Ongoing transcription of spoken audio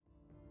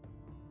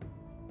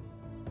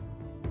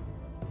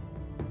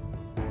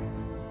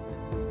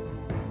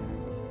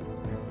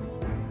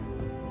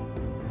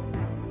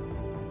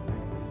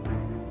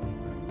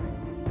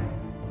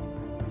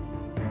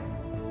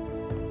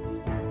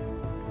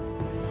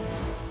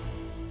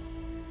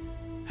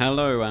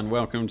Hello and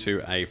welcome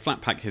to a flat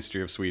pack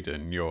history of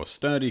Sweden, your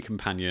sturdy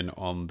companion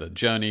on the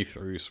journey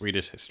through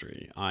Swedish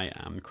history. I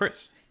am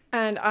Chris.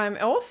 And I'm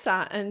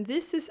Elsa, and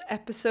this is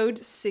episode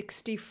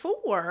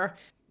 64.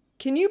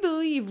 Can you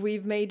believe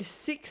we've made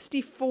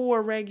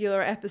 64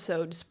 regular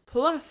episodes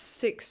plus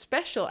 6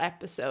 special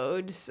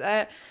episodes?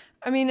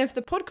 If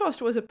the podcast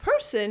was a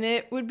person,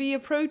 it would be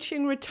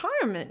approaching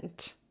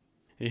retirement.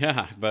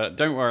 Yeah, but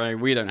don't worry,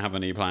 we don't have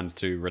any plans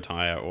to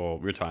retire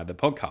the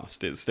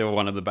podcast. It's still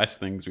one of the best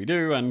things we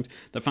do, and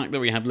the fact that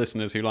we have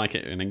listeners who like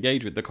it and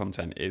engage with the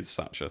content is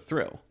such a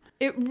thrill.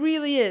 It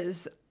really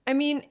is.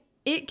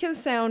 It can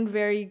sound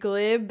very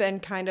glib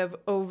and kind of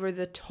over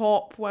the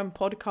top when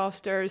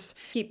podcasters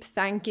keep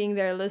thanking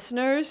their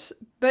listeners,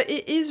 but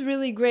it is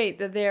really great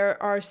that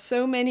there are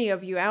so many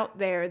of you out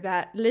there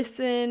that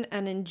listen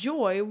and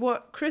enjoy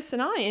what Chris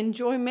and I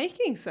enjoy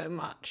making so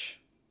much.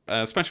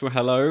 A special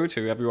hello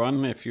to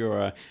everyone if you're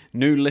a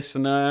new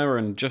listener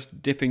and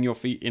just dipping your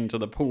feet into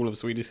the pool of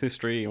Swedish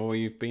history, or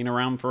you've been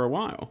around for a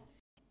while.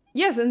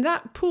 Yes, and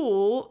that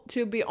pool,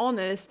 to be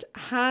honest,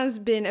 has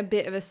been a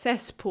bit of a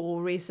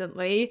cesspool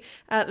recently,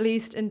 at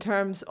least in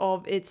terms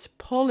of its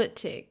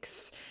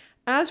politics.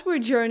 As we're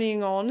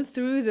journeying on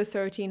through the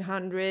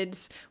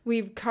 1300s,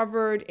 we've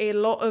covered a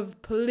lot of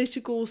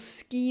political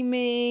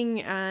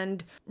scheming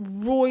and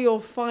royal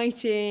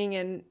fighting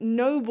and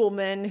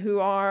noblemen who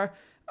are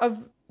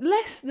of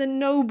less than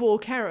noble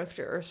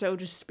character, so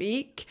to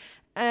speak,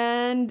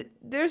 and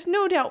there's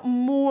no doubt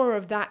more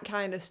of that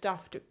kind of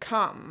stuff to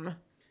come.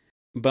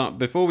 But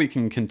before we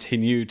can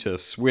continue to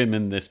swim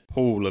in this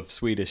pool of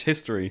Swedish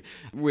history,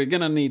 we're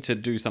going to need to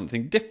do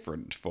something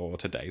different for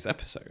today's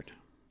episode.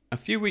 A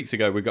few weeks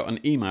ago we got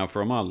an email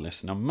from our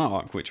listener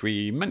Mark, which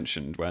we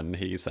mentioned when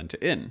he sent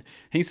it in.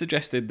 He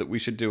suggested that we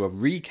should do a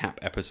recap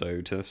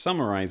episode to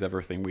summarise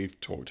everything we've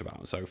talked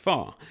about so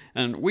far,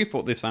 and we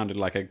thought this sounded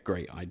like a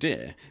great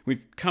idea.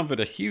 We've covered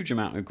a huge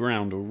amount of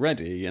ground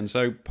already, and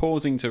so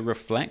pausing to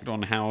reflect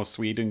on how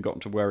Sweden got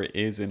to where it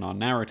is in our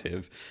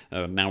narrative,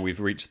 now we've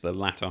reached the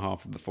latter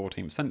half of the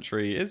 14th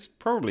century, is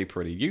probably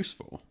pretty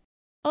useful.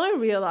 I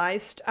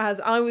realised as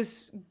I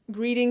was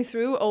reading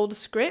through old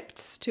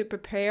scripts to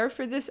prepare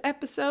for this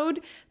episode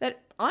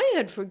that I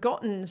had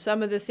forgotten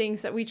some of the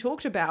things that we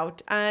talked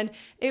about, and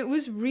it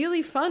was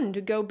really fun to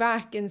go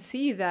back and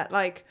see that,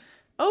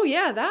 oh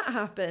yeah, that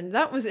happened,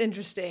 that was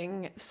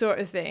interesting, sort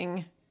of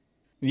thing.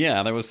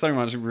 Yeah, there was so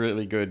much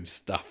really good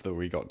stuff that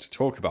we got to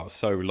talk about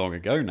so long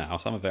ago now,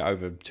 some of it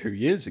over 2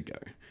 years ago.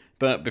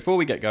 But before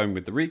we get going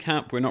with the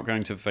recap, we're not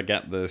going to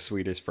forget the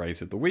Swedish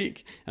phrase of the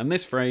week, and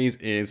this phrase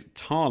is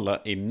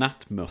tala I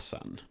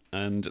nattmössan,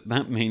 and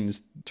that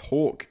means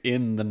talk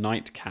in the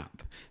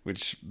nightcap,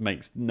 which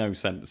makes no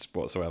sense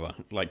whatsoever.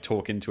 Like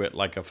talk into it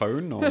like a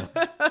phone, or...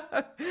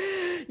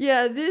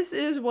 Yeah, this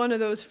is one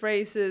of those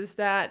phrases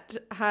that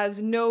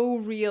has no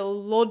real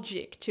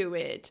logic to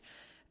it.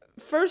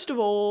 First of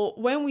all,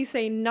 when we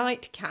say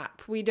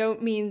nightcap, we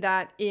don't mean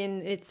that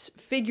in its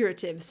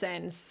figurative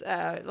sense,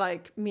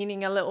 like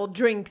meaning a little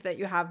drink that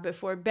you have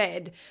before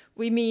bed.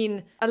 We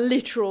mean a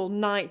literal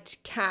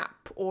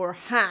nightcap or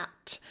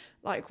hat,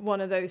 like one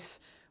of those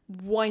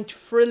white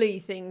frilly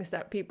things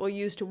that people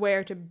used to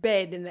wear to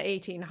bed in the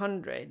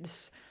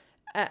 1800s.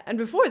 And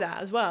before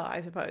that as well,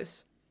 I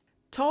suppose.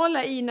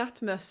 Tala I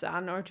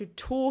nattmössan, or to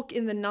talk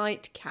in the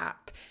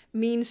nightcap,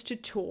 means to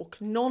talk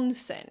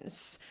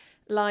nonsense.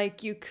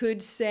 Like you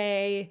could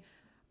say,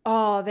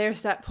 oh,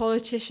 there's that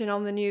politician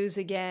on the news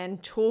again,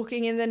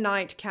 talking in the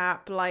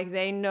nightcap like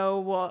they know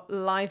what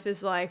life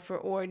is like for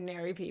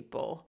ordinary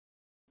people.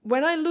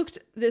 When I looked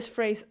this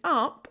phrase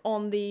up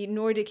on the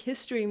Nordic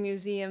History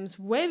Museum's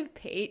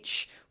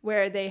webpage,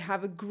 where they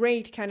have a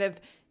great kind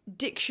of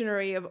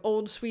dictionary of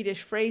old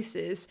Swedish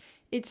phrases,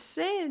 it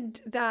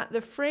said that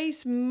the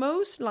phrase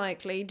most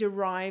likely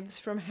derives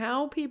from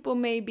how people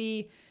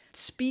maybe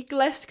speak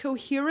less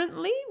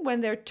coherently when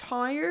they're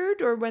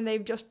tired or when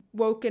they've just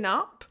woken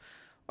up,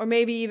 or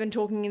maybe even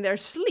talking in their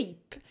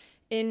sleep.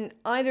 In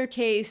either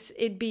case,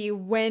 it'd be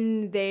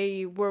when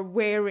they were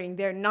wearing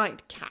their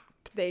nightcap,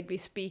 they'd be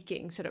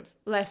speaking sort of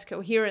less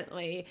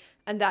coherently,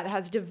 and that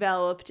has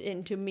developed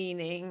into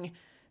meaning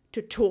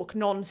to talk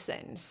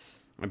nonsense.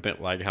 A bit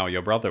like how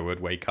your brother would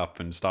wake up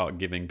and start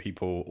giving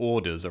people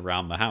orders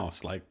around the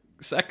house, like,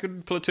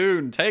 second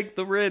platoon, take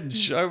the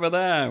ridge over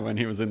there, when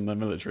he was in the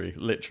military,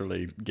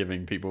 literally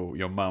giving people,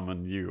 your mum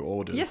and you,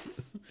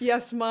 orders.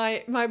 Yes,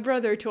 my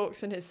brother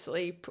talks in his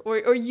sleep,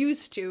 or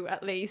used to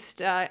at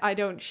least. I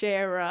don't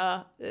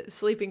share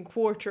sleeping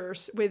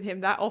quarters with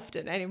him that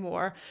often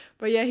anymore.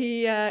 But yeah,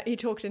 he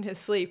talked in his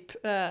sleep.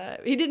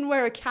 He didn't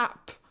wear a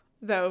cap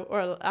though,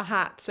 or a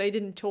hat, so he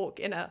didn't talk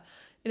in a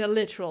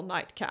literal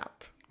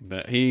nightcap.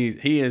 But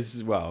he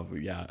is, well,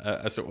 yeah,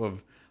 a sort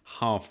of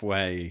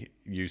halfway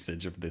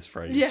usage of this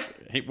phrase. Yeah.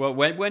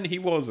 When he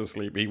was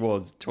asleep, he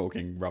was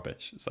talking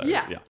rubbish. So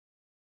yeah.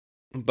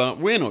 But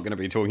we're not going to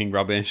be talking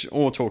rubbish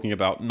or talking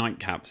about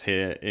nightcaps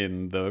here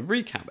in the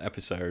recap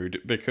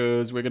episode,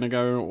 because we're going to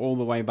go all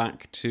the way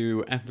back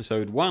to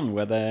episode 1,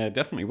 where there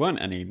definitely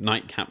weren't any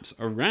nightcaps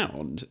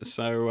around.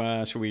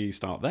 So shall we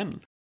start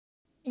then?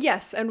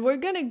 Yes, and we're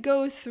going to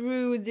go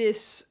through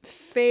this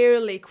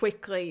fairly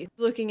quickly,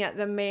 looking at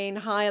the main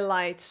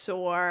highlights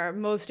or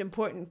most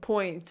important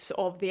points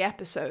of the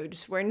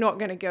episodes. We're not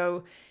going to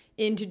go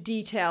into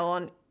detail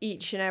on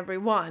each and every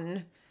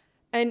one.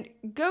 And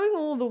going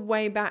all the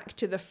way back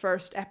to the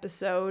first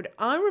episode,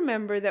 I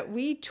remember that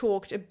we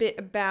talked a bit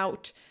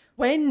about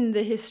when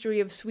the history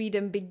of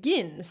Sweden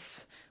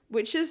begins,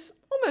 which is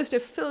almost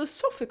a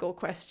philosophical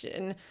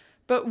question.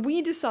 But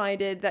we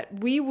decided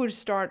that we would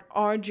start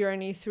our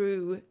journey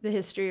through the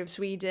history of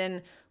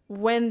Sweden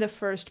when the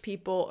first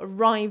people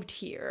arrived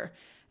here.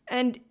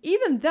 And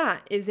even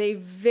that is a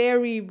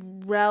very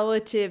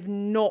relative,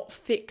 not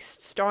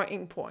fixed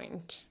starting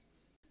point.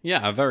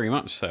 Yeah, very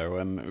much so,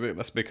 and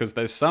that's because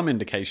there's some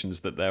indications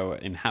that there were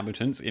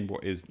inhabitants in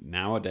what is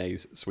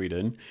nowadays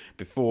Sweden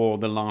before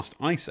the last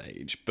ice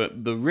age,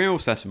 but the real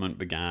settlement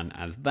began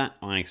as that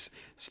ice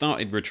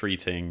started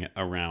retreating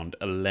around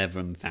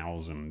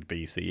 11,000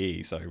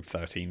 BCE, so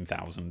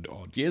 13,000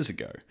 odd years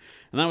ago.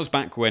 And that was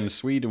back when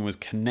Sweden was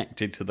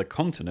connected to the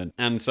continent,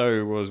 and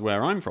so was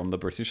where I'm from, the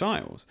British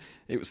Isles.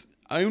 It was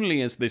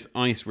only as this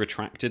ice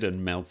retracted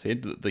and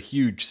melted that the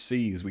huge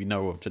seas we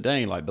know of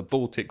today, like the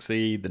Baltic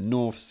Sea, the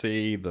North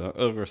Sea, the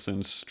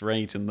Öresund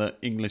Strait, and the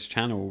English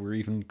Channel, were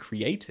even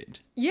created.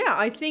 Yeah,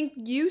 I think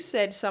you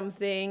said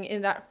something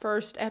in that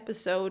first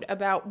episode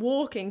about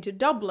walking to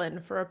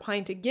Dublin for a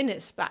pint of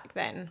Guinness back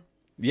then.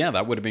 Yeah,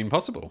 that would have been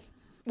possible.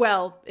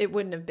 Well, it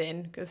wouldn't have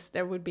been, because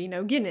there would be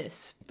no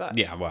Guinness, but...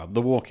 Yeah, well,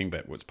 the walking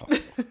bit was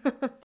possible.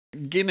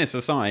 Guinness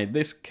aside,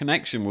 this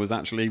connection was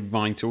actually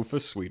vital for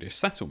Swedish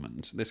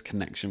settlement, this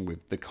connection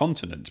with the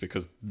continent,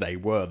 because they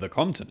were the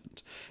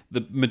continent.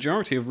 The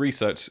majority of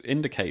research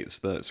indicates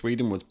that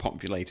Sweden was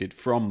populated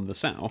from the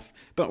south,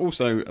 but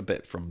also a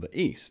bit from the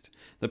east.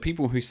 The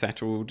people who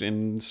settled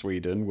in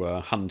Sweden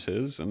were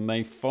hunters, and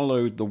they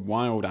followed the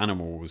wild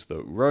animals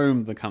that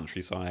roamed the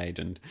countryside,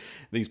 and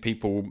these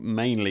people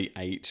mainly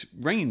ate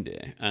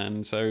reindeer,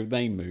 and so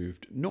they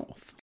moved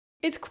north.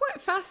 It's quite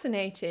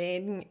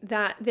fascinating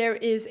that there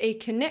is a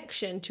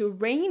connection to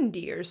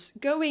reindeers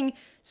going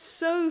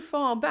so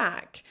far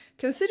back,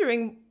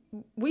 considering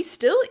we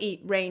still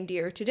eat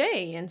reindeer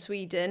today in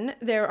Sweden.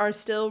 There are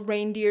still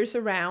reindeers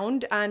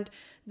around, and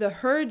the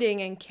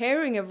herding and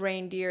caring of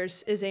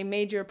reindeers is a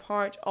major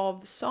part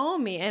of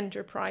Sami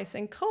enterprise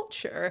and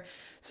culture.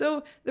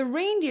 So the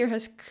reindeer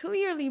has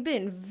clearly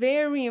been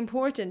very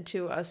important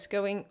to us,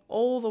 going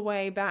all the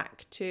way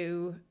back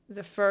to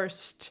the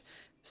first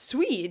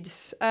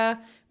Swedes.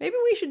 Maybe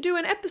we should do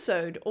an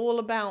episode all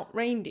about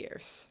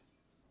reindeers.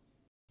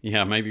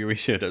 Yeah, maybe we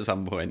should at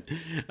some point.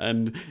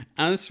 And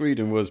as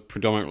Sweden was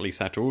predominantly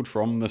settled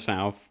from the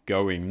south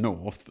going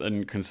north,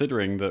 and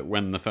considering that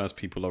when the first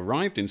people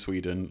arrived in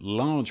Sweden,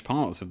 large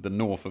parts of the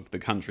north of the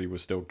country were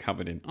still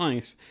covered in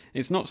ice,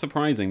 it's not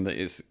surprising that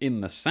it's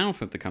in the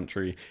south of the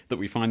country that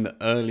we find the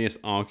earliest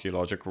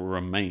archaeological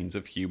remains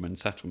of human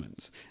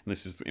settlements. And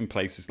this is in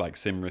places like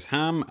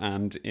Simrishamn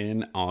and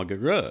in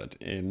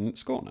Argeröd in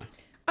Skåne.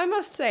 I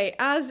must say,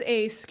 as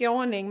a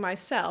Skåning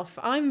myself,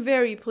 I'm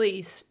very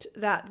pleased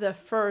that the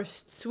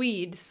first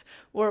Swedes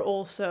were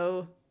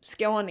also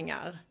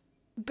Skåningar.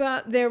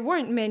 But there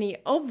weren't many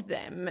of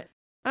them.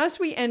 As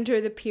we enter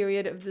the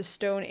period of the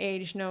Stone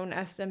Age known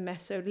as the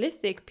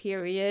Mesolithic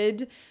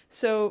period,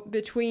 so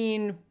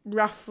between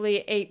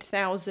roughly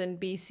 8,000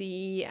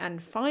 BCE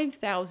and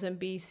 5,000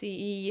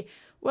 BCE,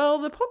 well,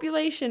 the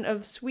population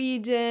of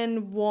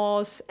Sweden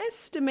was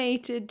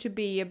estimated to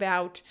be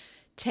about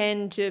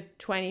 10 to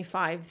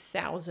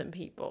 25,000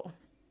 people.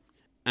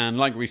 And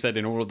like we said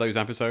in all of those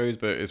episodes,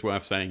 but it's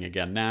worth saying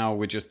again now,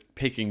 we're just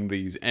picking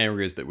these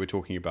areas that we're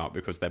talking about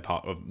because they're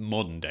part of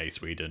modern day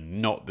Sweden,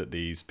 not that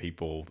these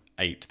people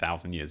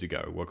 8,000 years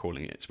ago were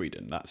calling it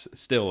Sweden. That's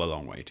still a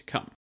long way to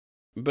come.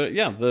 But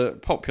yeah, the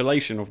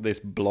population of this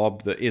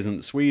blob that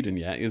isn't Sweden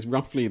yet is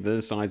roughly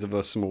the size of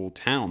a small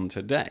town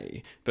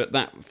today. But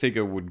that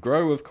figure would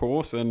grow, of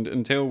course, and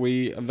until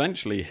we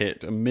eventually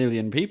hit 1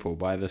 million people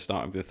by the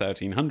start of the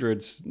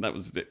 1300s, that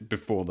was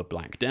before the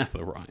Black Death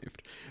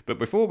arrived. But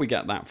before we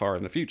get that far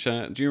in the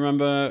future, do you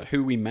remember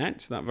who we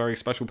met, that very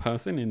special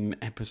person, in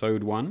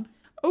episode 1?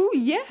 Oh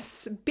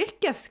yes,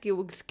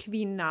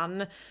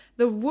 Bäckaskogskvinnan,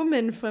 the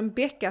woman from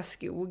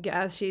Bäckaskog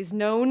as she's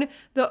known,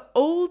 the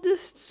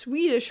oldest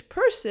Swedish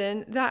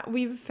person that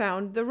we've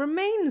found the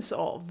remains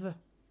of.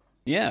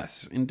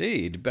 Yes,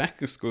 indeed.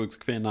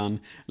 Bäckaskogskvinnan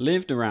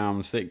lived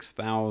around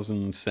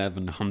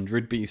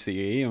 6,700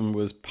 BCE and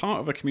was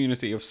part of a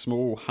community of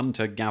small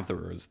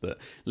hunter-gatherers that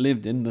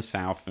lived in the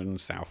south and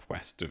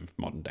southwest of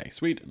modern-day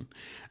Sweden.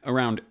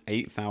 Around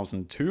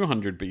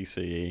 8,200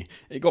 BCE,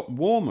 it got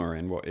warmer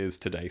in what is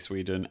today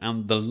Sweden,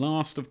 and the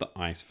last of the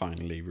ice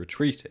finally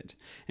retreated.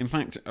 In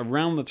fact,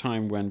 around the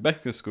time when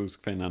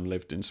Bäckaskogskvinnan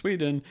lived in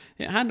Sweden,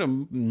 it had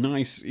a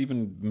nice,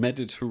 even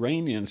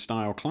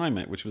Mediterranean-style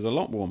climate, which was a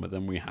lot warmer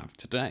than we have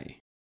today.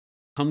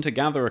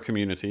 Hunter-gatherer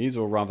communities,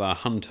 or rather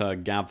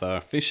hunter-gather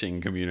fishing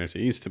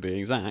communities to be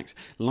exact,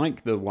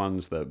 like the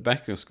ones that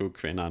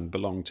Bækkaskogkvinnan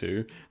belonged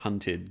to,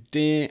 hunted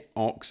deer,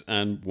 ox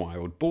and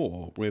wild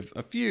boar, with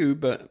a few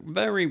but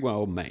very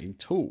well-made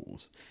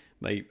tools.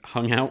 They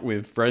hung out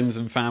with friends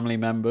and family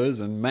members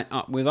and met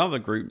up with other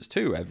groups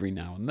too every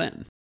now and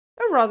then.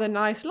 A rather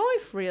nice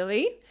life,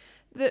 really.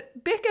 The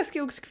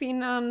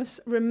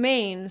Bækkaskogkvinnans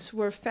remains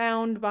were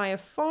found by a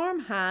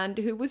farmhand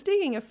who was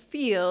digging a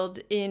field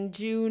in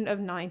June of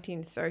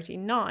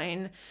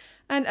 1939,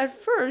 and at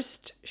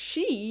first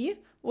she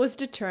was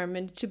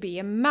determined to be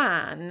a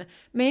man,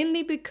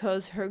 mainly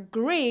because her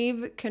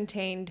grave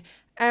contained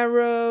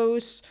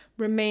arrows,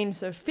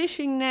 remains of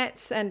fishing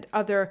nets, and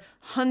other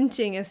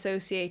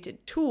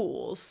hunting-associated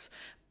tools.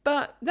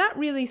 But that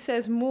really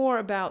says more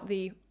about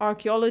the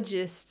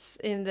archaeologists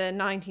in the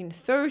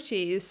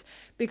 1930s,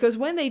 because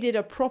when they did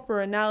a proper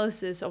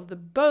analysis of the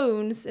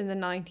bones in the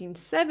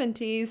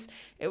 1970s,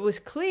 it was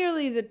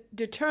clearly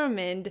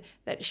determined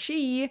that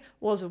she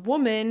was a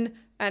woman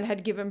and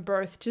had given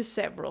birth to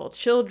several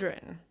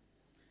children.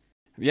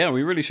 Yeah,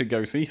 we really should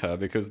go see her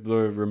because the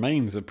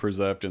remains are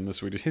preserved in the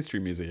Swedish History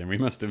Museum. We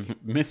must have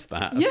missed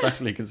that,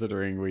 especially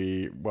considering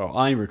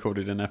I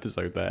recorded an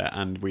episode there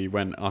and we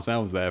went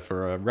ourselves there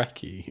for a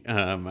recce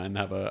and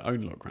have our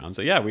own look round.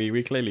 So yeah,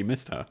 we clearly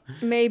missed her.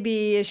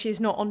 Maybe she's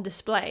not on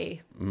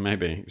display.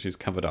 Maybe she's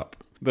covered up.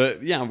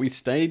 But yeah, we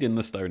stayed in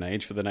the Stone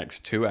Age for the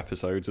next 2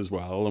 episodes as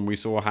well, and we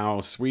saw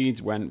how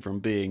Swedes went from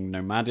being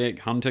nomadic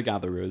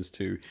hunter-gatherers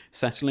to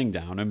settling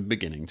down and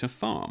beginning to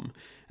farm.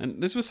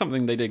 And this was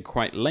something they did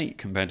quite late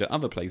compared to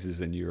other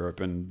places in Europe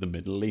and the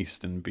Middle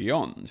East and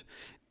beyond.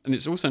 And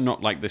it's also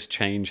not like this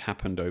change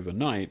happened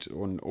overnight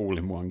or all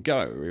in one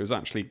go. It was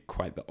actually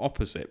quite the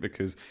opposite,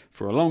 because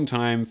for a long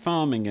time,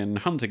 farming and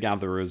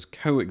hunter-gatherers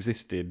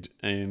coexisted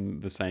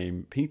in the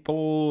same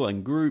people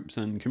and groups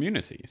and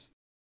communities.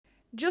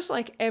 Just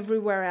like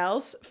everywhere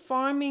else,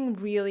 farming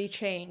really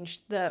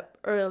changed the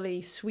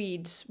early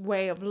Swedes'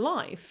 way of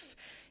life.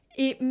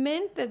 It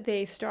meant that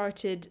they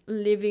started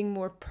living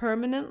more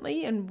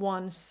permanently in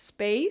one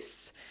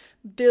space,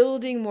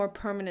 building more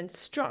permanent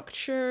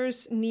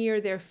structures near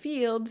their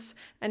fields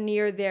and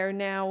near their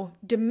now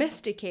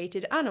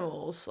domesticated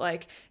animals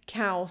like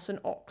cows and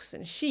ox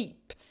and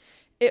sheep.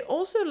 It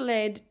also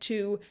led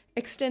to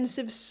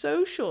extensive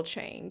social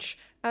change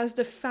as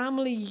the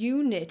family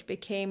unit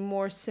became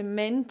more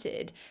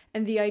cemented,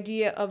 and the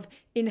idea of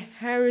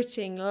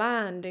inheriting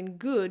land and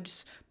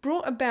goods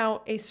brought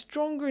about a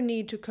stronger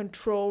need to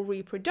control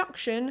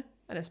reproduction,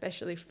 and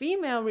especially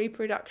female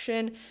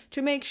reproduction,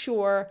 to make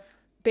sure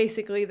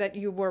basically that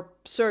you were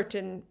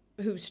certain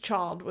whose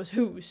child was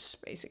whose,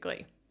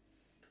 basically.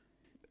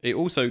 It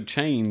also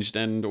changed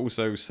and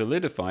also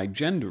solidified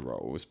gender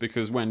roles,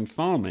 because when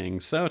farming,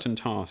 certain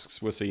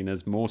tasks were seen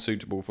as more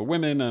suitable for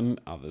women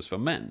and others for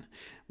men.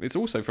 It's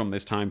also from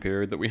this time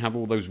period that we have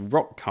all those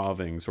rock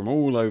carvings from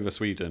all over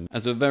Sweden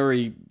as a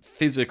very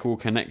physical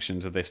connection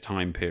to this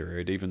time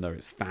period, even though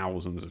it's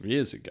thousands of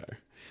years ago.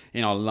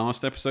 In our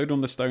last episode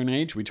on the Stone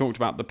Age, we talked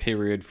about the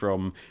period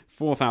from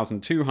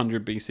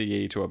 4200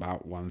 BCE to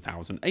about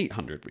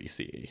 1800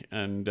 BCE,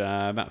 and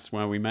that's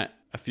where we met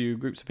a few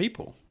groups of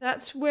people.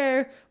 That's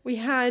where we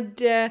had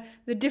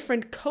the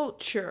different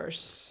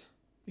cultures.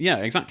 Yeah,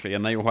 exactly,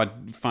 and they all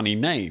had funny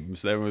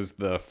names. There was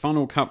the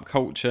funnel cup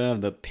culture,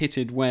 the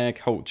pitted ware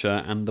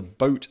culture, and the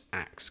boat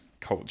axe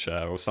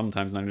culture, or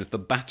sometimes known as the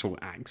battle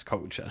axe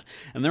culture.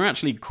 And they're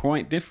actually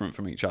quite different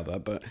from each other,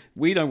 but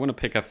we don't want to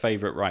pick a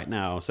favourite right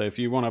now, so if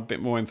you want a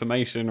bit more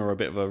information or a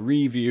bit of a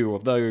review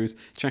of those,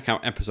 check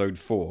out episode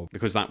 4,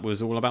 because that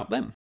was all about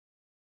them.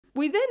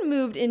 We then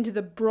moved into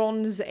the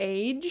Bronze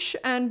Age,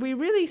 and we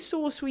really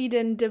saw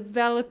Sweden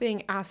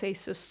developing as a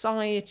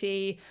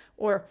society,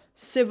 or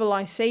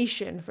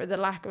civilization for the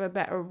lack of a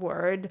better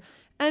word,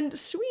 and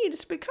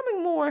Swedes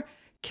becoming more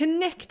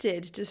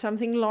connected to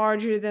something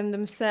larger than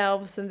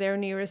themselves and their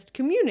nearest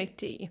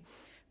community.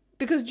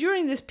 Because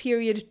during this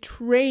period,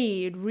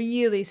 trade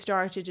really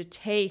started to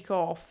take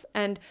off,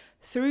 and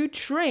through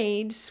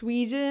trade,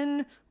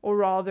 Sweden, or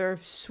rather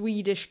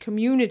Swedish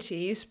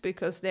communities,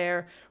 because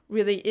there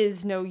really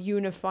is no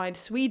unified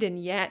Sweden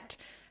yet,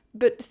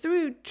 but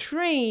through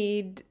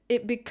trade,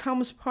 it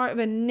becomes part of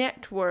a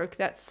network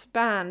that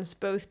spans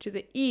both to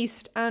the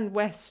east and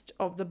west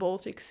of the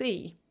Baltic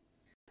Sea.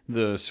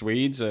 The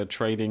Swedes are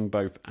trading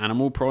both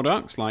animal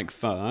products like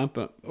fur,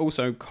 but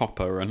also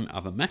copper and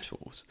other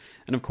metals.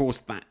 And of course,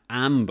 that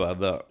amber,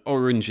 the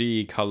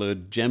orangey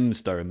coloured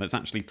gemstone that's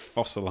actually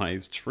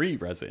fossilised tree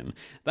resin,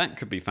 that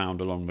could be found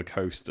along the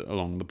coast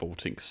along the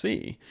Baltic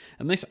Sea.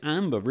 And this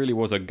amber really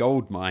was a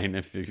gold mine,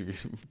 if you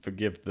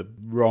forgive the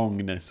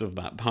wrongness of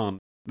that pun.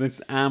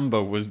 This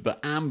amber was the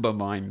amber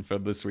mine for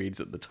the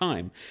Swedes at the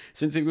time,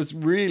 since it was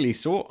really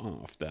sought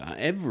after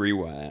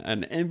everywhere,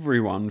 and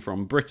everyone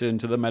from Britain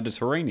to the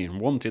Mediterranean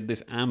wanted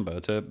this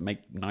amber to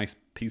make nice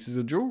pieces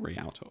of jewellery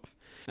out of.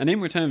 And in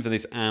return for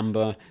this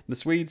amber, the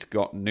Swedes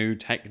got new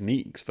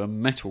techniques for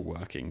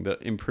metalworking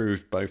that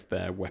improved both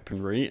their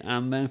weaponry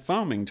and their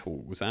farming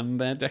tools and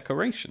their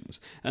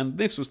decorations. And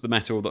this was the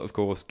metal that, of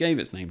course, gave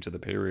its name to the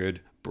period,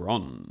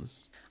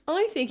 bronze.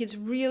 I think it's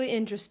really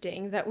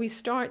interesting that we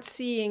start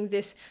seeing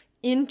this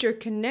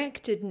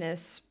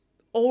interconnectedness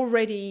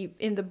already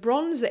in the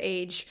Bronze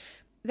Age.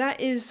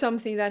 That is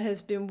something that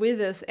has been with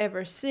us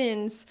ever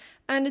since,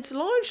 and it's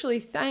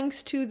largely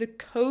thanks to the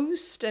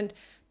coast and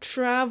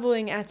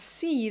traveling at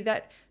sea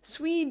that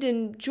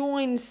Sweden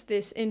joins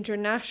this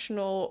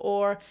international,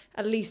 or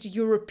at least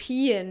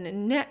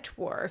European,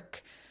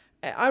 network.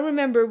 I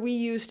remember we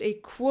used a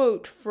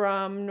quote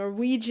from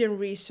Norwegian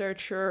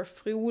researcher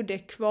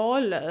Frode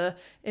Kvale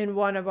in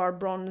one of our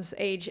Bronze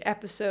Age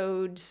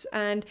episodes,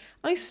 and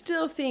I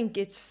still think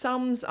it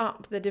sums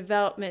up the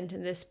development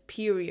in this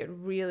period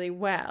really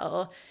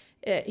well.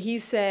 He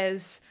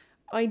says,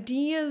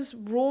 ideas,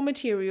 raw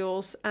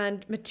materials,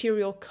 and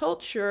material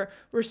culture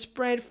were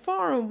spread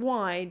far and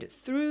wide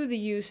through the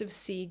use of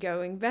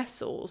seagoing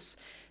vessels.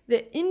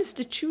 The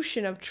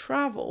institution of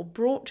travel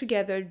brought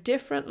together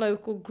different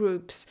local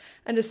groups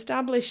and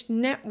established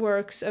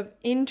networks of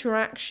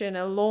interaction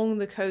along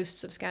the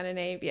coasts of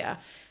Scandinavia,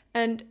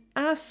 and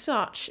as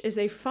such is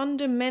a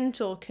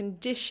fundamental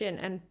condition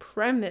and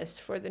premise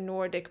for the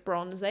Nordic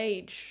Bronze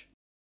Age.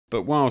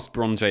 But whilst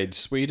Bronze Age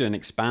Sweden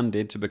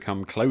expanded to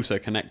become closer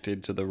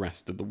connected to the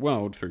rest of the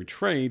world through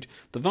trade,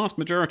 the vast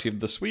majority of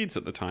the Swedes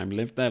at the time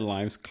lived their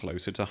lives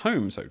closer to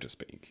home, so to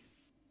speak.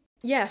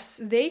 Yes,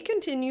 they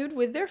continued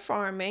with their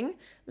farming,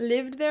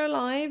 lived their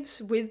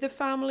lives with the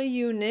family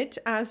unit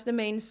as the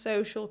main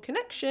social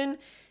connection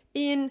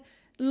in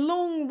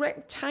long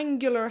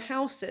rectangular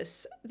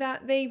houses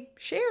that they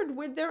shared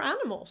with their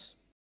animals.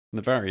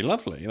 They're very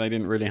lovely. They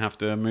didn't really have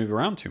to move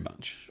around too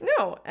much.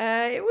 No,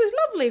 it was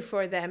lovely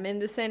for them in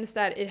the sense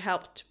that it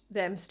helped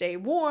them stay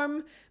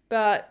warm,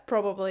 but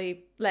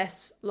probably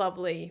less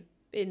lovely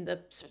in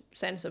the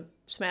sense of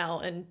smell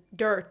and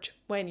dirt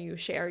when you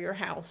share your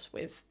house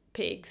with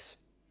pigs.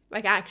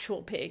 Like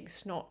actual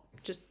pigs, not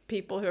just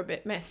people who are a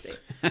bit messy.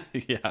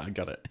 Yeah, I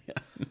got it.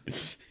 Yeah.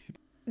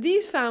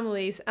 These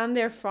families and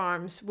their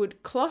farms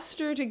would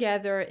cluster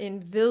together in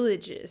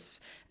villages,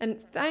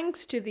 and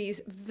thanks to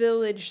these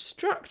village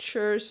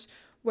structures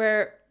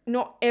where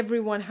not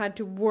everyone had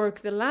to work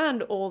the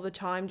land all the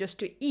time just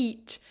to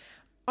eat,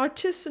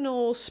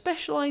 artisanal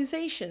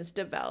specializations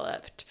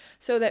developed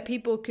so that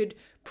people could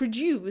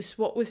produce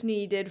what was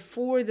needed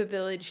for the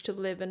village to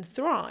live and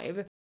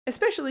thrive.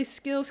 Especially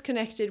skills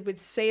connected with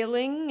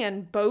sailing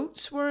and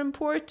boats were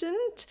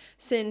important,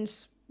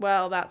 since,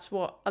 well, that's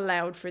what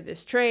allowed for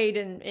this trade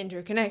and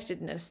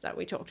interconnectedness that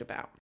we talked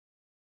about.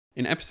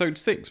 In episode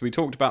 6, we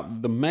talked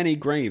about the many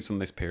graves from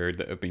this period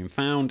that have been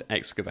found,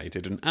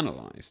 excavated and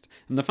analysed,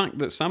 and the fact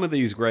that some of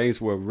these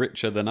graves were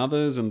richer than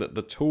others and that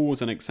the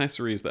tools and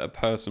accessories that a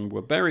person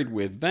were buried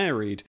with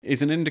varied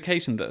is an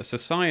indication that a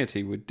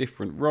society with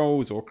different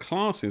roles or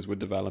classes were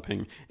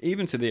developing,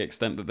 even to the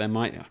extent that there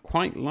might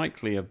quite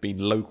likely have been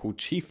local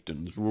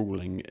chieftains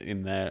ruling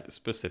in their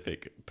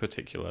specific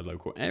particular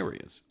local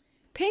areas.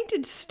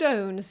 Painted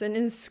stones and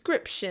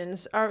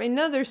inscriptions are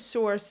another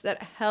source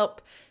that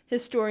help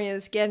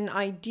historians get an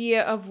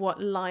idea of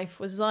what life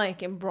was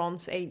like in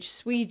Bronze Age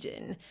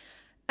Sweden.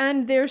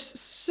 And there's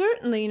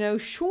certainly no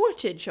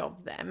shortage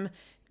of them.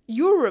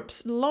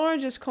 Europe's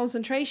largest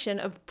concentration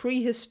of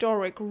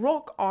prehistoric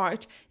rock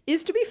art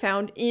is to be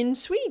found in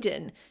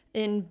Sweden,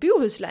 in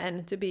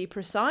Bohuslän to be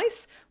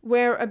precise,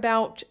 where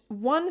about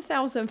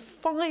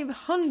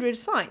 1,500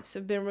 sites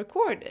have been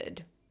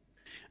recorded.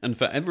 And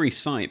for every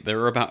site, there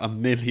are about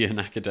 1 million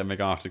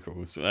academic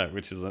articles,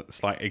 which is a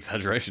slight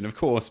exaggeration, of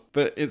course,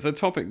 but it's a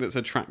topic that's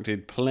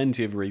attracted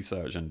plenty of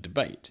research and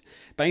debate.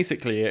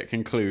 Basically, it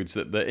concludes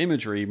that the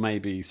imagery may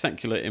be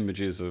secular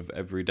images of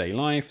everyday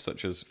life,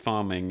 such as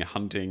farming,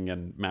 hunting,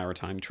 and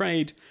maritime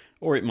trade,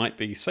 or it might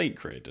be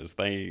sacred, as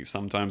they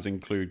sometimes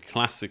include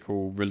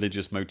classical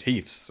religious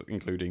motifs,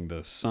 including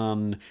the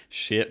sun,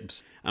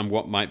 ships, and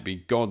what might be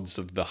gods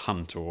of the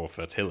hunt or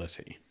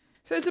fertility.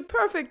 So it's a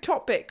perfect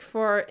topic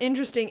for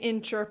interesting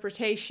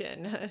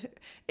interpretation.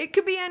 It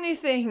could be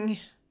anything.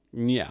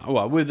 Yeah,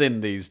 well, within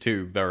these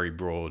two very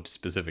broad,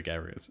 specific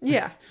areas.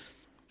 Yeah.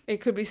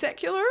 It could be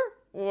secular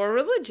or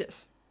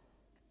religious.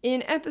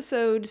 In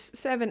episodes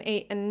 7,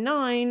 8, and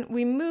 9,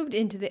 we moved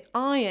into the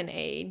Iron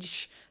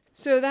Age.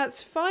 So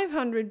that's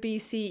 500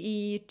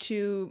 BCE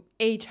to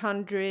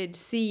 800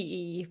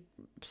 CE,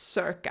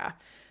 circa.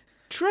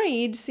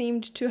 Trade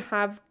seemed to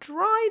have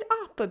dried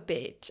up a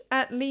bit,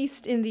 at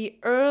least in the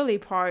early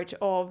part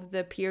of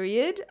the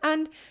period,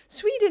 and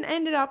Sweden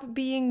ended up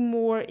being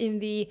more in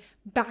the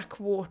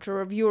backwater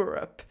of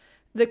Europe.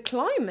 The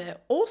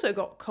climate also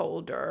got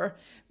colder.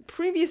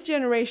 Previous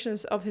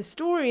generations of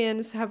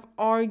historians have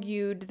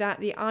argued that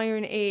the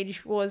Iron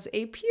Age was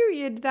a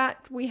period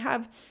that we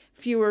have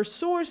fewer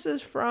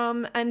sources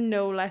from and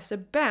know less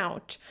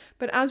about.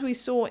 But as we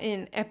saw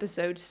in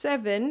episode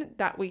 7,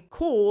 that we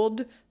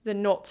called the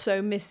not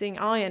so missing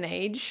Iron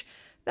Age,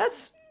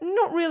 that's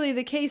not really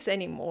the case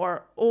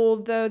anymore,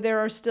 although there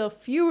are still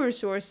fewer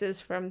sources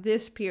from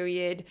this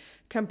period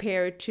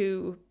compared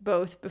to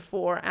both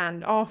before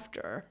and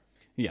after.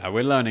 Yeah,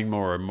 we're learning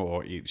more and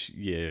more each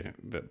year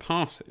that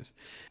passes.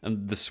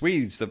 And the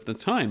Swedes of the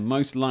time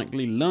most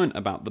likely learnt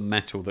about the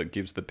metal that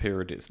gives the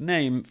period its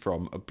name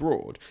from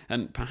abroad,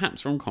 and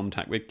perhaps from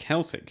contact with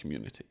Celtic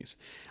communities.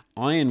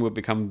 Iron would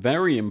become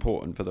very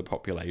important for the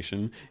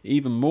population,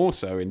 even more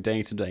so in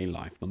day-to-day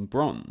life than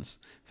bronze.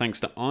 Thanks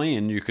to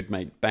iron, you could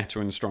make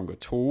better and stronger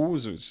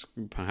tools, it's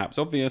perhaps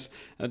obvious,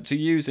 to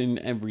use in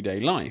everyday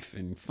life,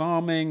 in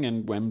farming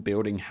and when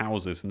building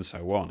houses and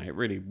so on. It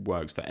really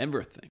works for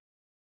everything.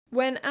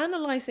 When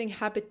analysing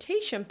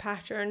habitation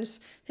patterns,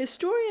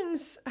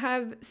 historians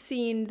have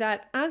seen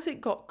that as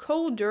it got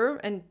colder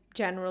and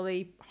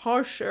generally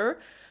harsher,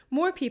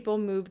 more people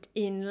moved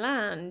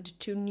inland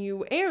to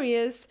new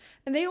areas,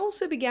 and they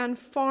also began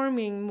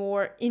farming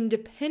more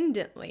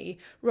independently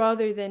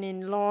rather than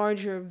in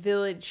larger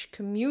village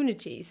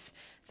communities,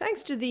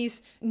 thanks to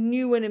these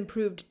new and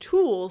improved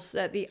tools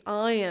that the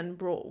iron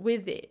brought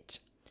with it.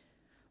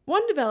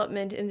 One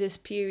development in this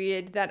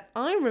period that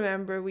I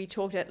remember we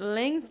talked at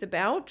length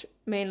about,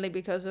 mainly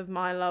because of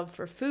my love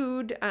for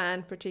food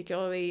and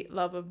particularly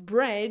love of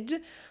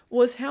bread,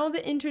 was how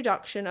the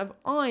introduction of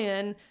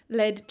iron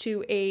led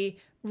to a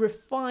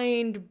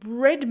refined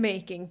bread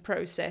making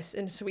process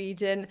in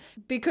Sweden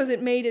because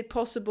it made it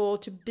possible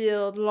to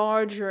build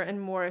larger and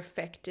more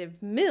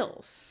effective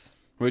mills.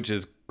 Which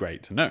is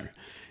great to know.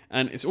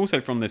 And it's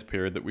also from this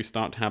period that we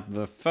start to have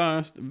the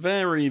first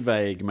very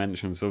vague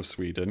mentions of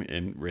Sweden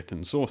in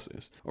written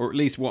sources, or at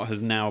least what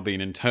has now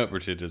been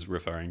interpreted as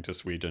referring to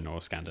Sweden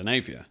or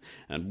Scandinavia.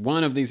 And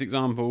one of these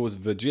examples,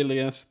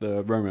 Virgilius,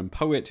 the Roman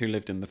poet who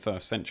lived in the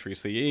 1st century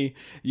CE,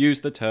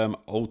 used the term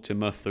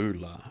Ultima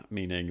Thule,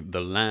 meaning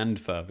the land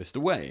furthest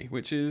away,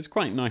 which is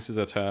quite nice as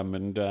a term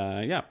and,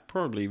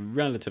 probably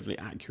relatively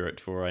accurate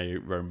for a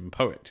Roman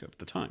poet of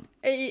the time.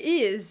 It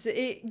is.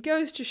 It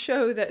goes to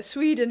show that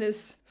Sweden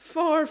is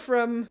far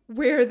from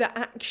where the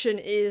action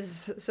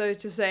is, so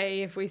to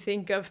say. If we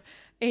think of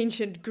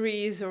ancient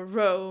Greece or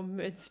Rome,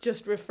 it's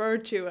just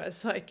referred to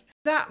as like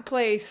that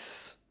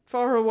place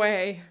far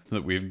away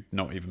that we've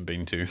not even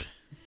been to.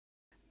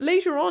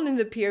 Later on in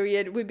the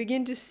period, we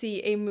begin to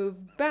see a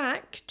move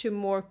back to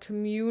more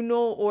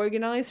communal,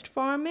 organized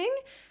farming.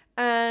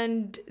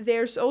 And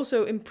there's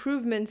also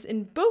improvements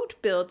in boat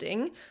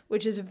building,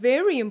 which is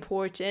very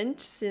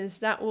important since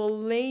that will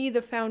lay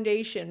the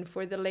foundation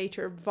for the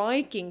later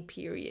Viking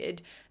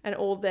period and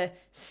all the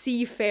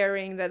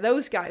seafaring that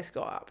those guys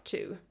got up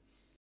to.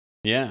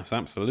 Yes,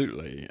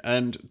 absolutely.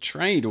 And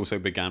trade also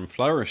began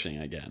flourishing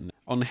again.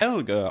 On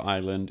Helga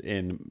Island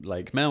in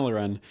Lake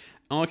Mälaren,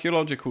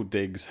 archaeological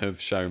digs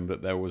have shown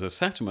that there was a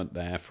settlement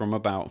there from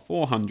about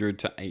 400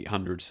 to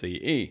 800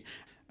 CE.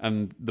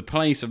 And the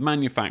place of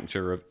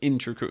manufacture of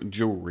intricate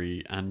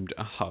jewellery and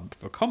a hub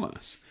for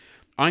commerce.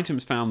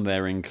 Items found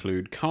there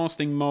include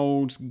casting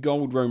moulds,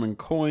 gold Roman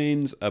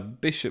coins, a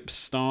bishop's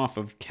staff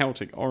of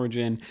Celtic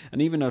origin, and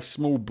even a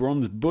small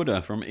bronze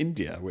Buddha from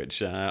India,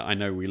 which I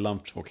know we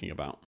love talking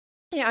about.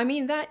 Yeah, I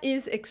mean, that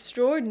is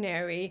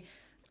extraordinary,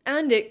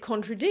 and it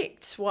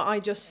contradicts what I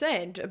just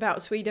said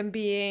about Sweden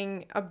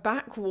being a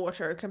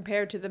backwater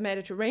compared to the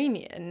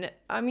Mediterranean.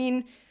 I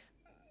mean,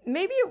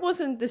 maybe it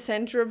wasn't the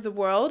center of the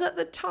world at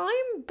the time,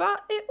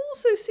 but it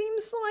also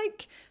seems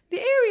like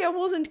the area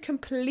wasn't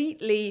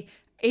completely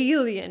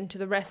alien to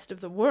the rest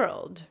of the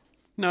world.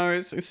 No,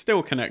 it's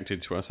still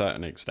connected to a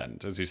certain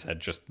extent, as you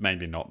said, just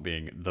maybe not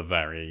being the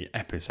very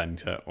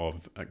epicenter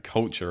of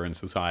culture and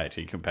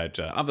society compared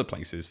to other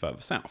places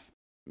further south.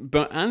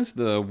 But as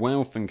the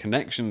wealth and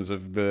connections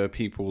of the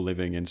people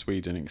living in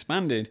Sweden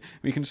expanded,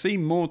 we can see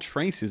more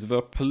traces of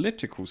a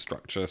political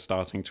structure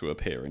starting to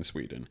appear in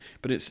Sweden,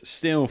 but it's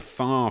still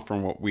far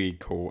from what we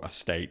call a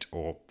state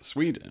or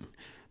Sweden.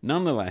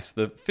 Nonetheless,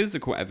 the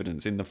physical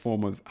evidence in the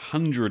form of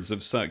hundreds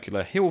of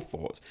circular hill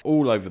forts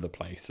all over the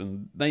place,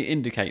 and they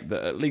indicate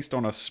that at least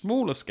on a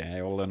smaller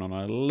scale and on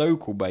a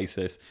local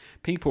basis,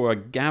 people are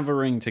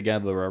gathering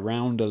together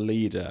around a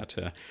leader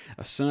to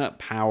assert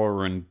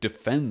power and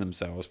defend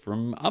themselves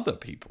from other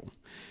people.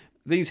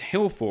 These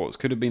hill forts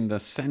could have been the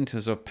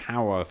centres of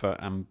power for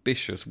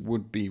ambitious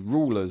would-be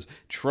rulers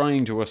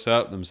trying to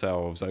assert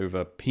themselves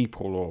over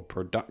people or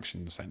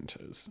production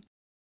centres.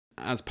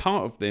 As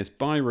part of this,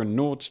 Byron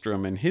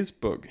Nordstrom, in his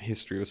book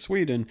History of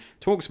Sweden,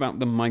 talks about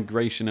the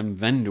migration and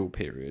Vendel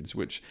periods,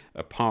 which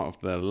are part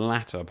of the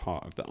latter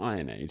part of the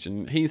Iron Age.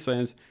 And he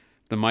says,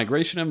 the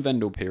migration and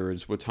Vendel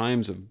periods were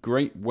times of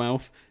great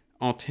wealth,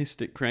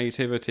 artistic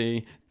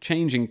creativity,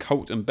 changing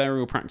cult and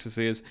burial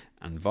practices,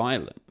 and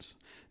violence.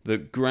 The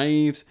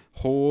graves,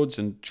 hoards,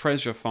 and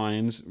treasure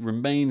finds,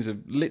 remains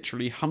of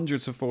literally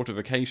hundreds of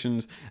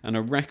fortifications, and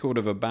a record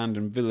of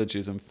abandoned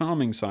villages and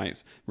farming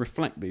sites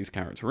reflect these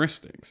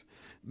characteristics.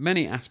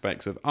 Many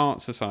aspects of art,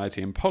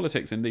 society, and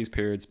politics in these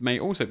periods may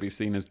also be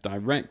seen as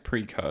direct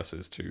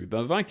precursors to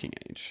the Viking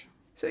Age.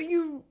 So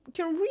you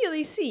can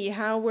really see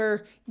how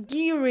we're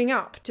gearing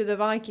up to the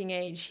Viking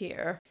Age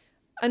here.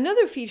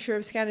 Another feature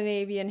of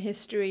Scandinavian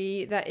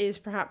history that is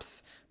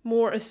perhaps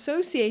more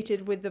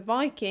associated with the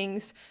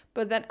Vikings,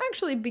 but that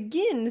actually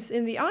begins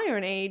in the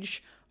Iron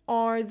Age,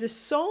 are the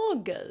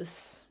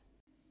sagas.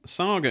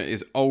 Saga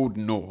is Old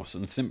Norse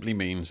and simply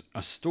means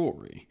a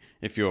story.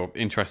 If you're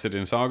interested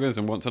in sagas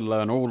and want to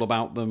learn all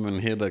about them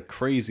and hear the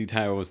crazy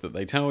tales that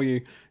they tell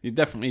you, you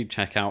definitely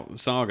check out the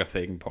Saga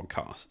Thing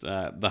podcast.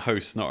 The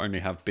hosts not only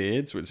have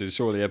beards, which is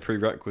surely a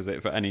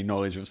prerequisite for any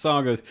knowledge of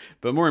sagas,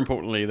 but more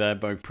importantly, they're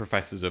both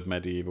professors of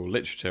medieval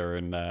literature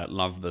and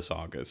love the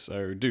sagas,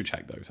 so do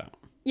check those out.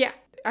 Yeah,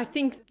 I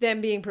think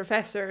them being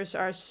professors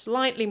are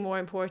slightly more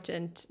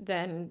important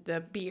than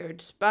the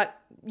beards, but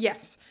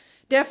yes,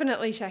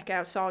 definitely check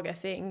out Saga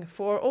Thing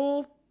for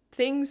all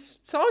things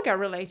saga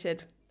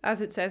related, as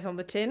it says on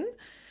the tin.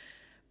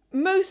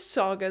 Most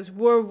sagas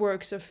were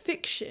works of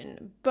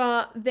fiction,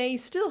 but they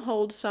still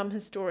hold some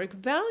historic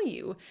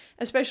value,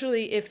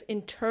 especially if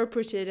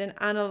interpreted and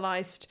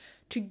analysed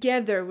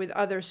together with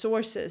other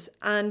sources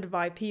and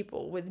by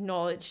people with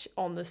knowledge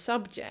on the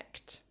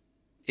subject.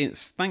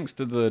 It's thanks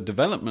to the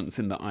developments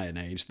in the Iron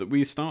Age that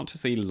we start to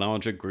see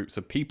larger groups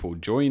of people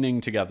joining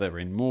together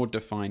in more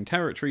defined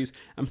territories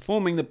and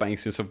forming the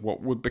basis of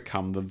what would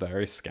become the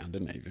various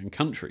Scandinavian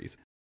countries.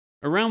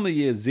 Around the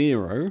year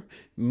 0,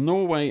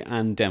 Norway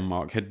and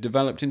Denmark had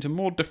developed into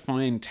more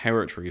defined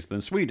territories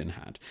than Sweden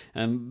had,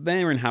 and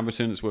their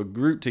inhabitants were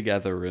grouped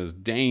together as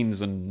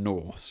Danes and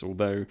Norse,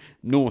 although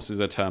Norse is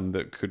a term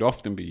that could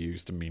often be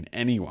used to mean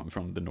anyone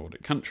from the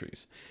Nordic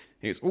countries.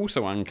 It's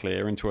also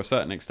unclear and to a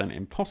certain extent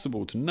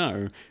impossible to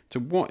know to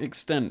what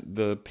extent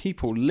the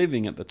people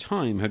living at the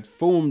time had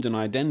formed an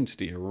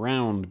identity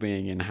around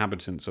being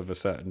inhabitants of a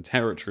certain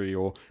territory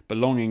or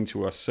belonging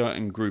to a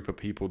certain group of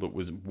people that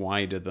was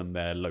wider than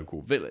their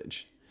local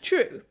village.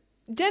 True.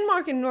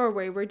 Denmark and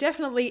Norway were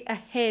definitely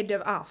ahead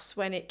of us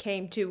when it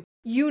came to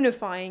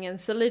unifying and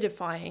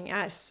solidifying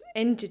as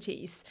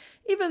entities,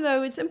 even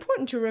though it's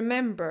important to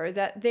remember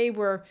that they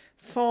were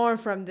far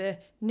from the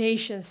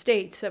nation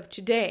states of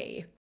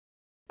today.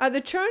 At the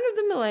turn of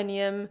the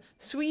millennium,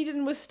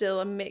 Sweden was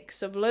still a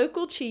mix of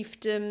local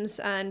chiefdoms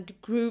and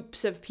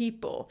groups of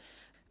people.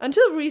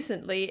 Until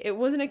recently, it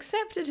was an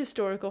accepted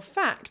historical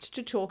fact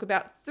to talk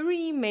about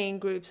 3 main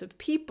groups of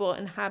people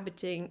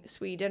inhabiting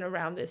Sweden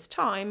around this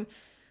time: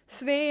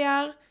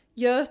 Svear,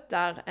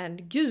 Götar,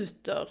 and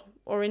Guter,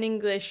 or in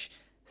English,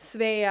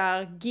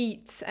 Svear,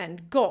 Geats,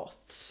 and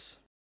Goths.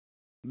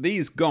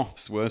 These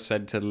Goths were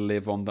said to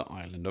live on the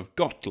island of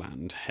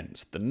Gotland,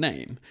 hence the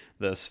name.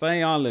 The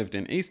Svear lived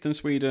in eastern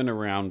Sweden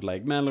around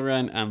Lake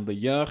Mälaren, and the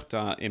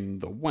Götar in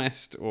the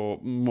west, or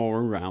more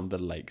around the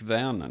Lake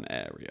Vänern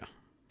area.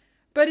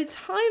 But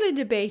it's highly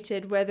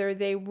debated whether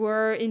they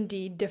were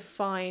indeed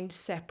defined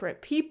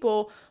separate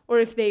people, or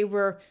if they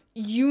were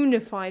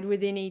unified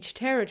within each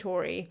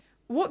territory.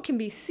 What can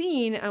be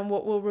seen, and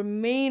what will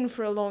remain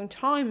for a long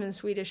time in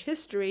Swedish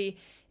history,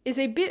 is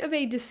a bit of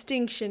a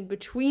distinction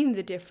between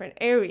the different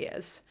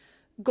areas.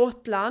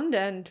 Gotland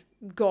and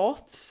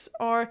Goths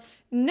are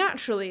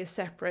naturally a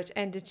separate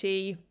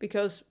entity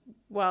because,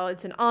 well,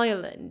 it's an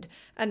island,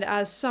 and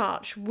as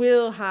such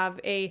will have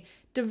a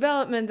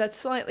development that's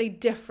slightly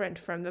different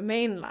from the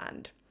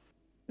mainland.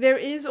 There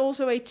is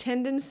also a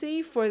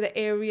tendency for the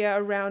area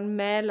around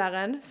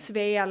Mälaren,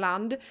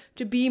 Svealand,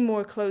 to be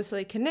more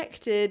closely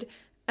connected,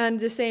 and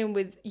the same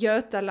with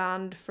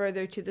Götaland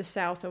further to the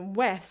south and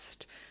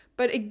west.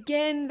 But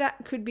again,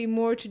 that could be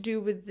more to do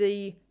with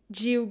the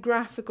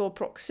geographical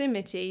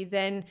proximity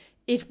than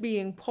it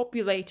being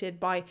populated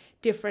by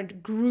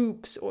different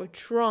groups or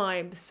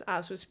tribes,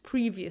 as was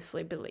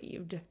previously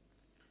believed.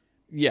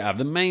 Yeah,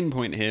 the main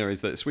point here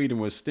is that Sweden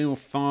was still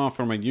far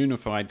from a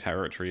unified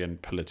territory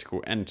and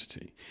political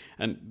entity.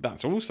 And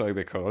that's also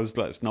because,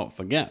 let's not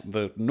forget,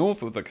 the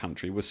north of the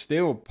country was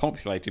still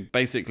populated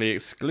basically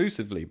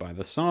exclusively by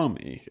the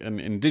Sami, an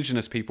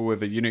indigenous people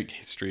with a unique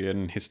history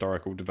and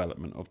historical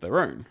development of their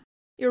own.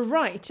 You're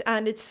right,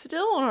 and it's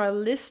still on our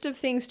list of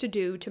things to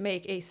do to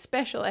make a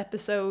special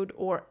episode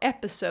or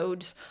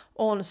episodes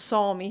on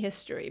Sami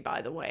history,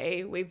 by the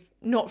way. We've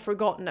not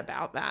forgotten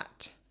about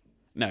that.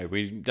 No,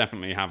 we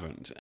definitely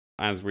haven't.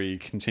 As we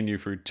continue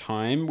through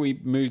time,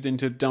 we moved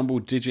into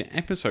double-digit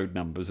episode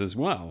numbers as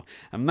well.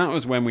 And that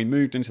was when we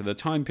moved into the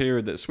time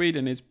period that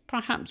Sweden is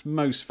perhaps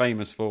most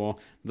famous for,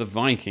 the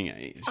Viking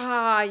Age.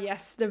 Ah,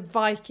 yes, the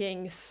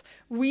Vikings.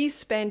 We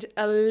spent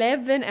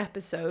 11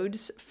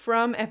 episodes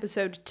from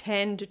episode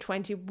 10 to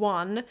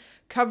 21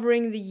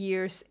 covering the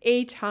years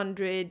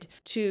 800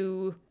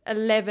 to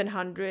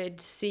 1100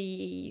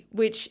 CE,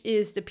 which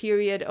is the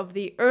period of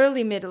the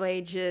early Middle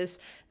Ages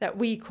that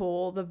we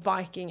call the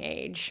Viking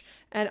Age.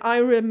 And I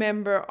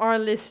remember our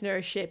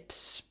listenership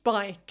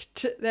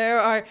spiked. There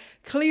are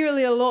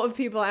clearly a lot of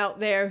people out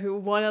there who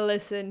want to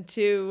listen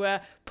to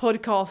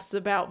podcasts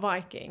about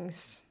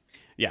Vikings.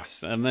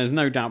 Yes, and there's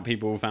no doubt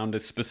people found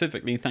us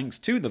specifically thanks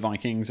to the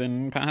Vikings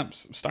and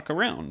perhaps stuck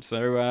around,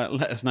 so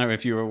let us know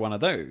if you were one of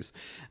those.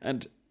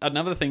 And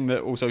another thing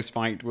that also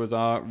spiked was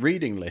our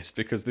reading list,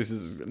 because this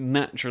is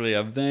naturally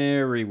a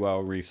very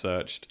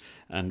well-researched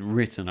and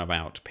written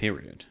about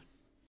period.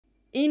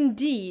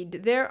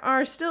 Indeed, there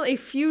are still a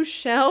few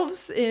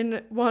shelves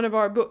in one of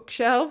our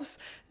bookshelves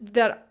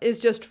that is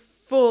just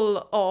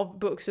full of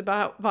books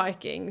about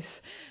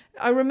Vikings.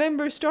 I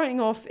remember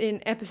starting off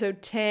in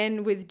episode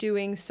 10 with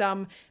doing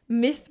some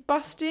myth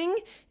busting,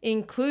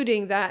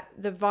 including that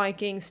the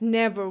Vikings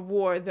never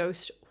wore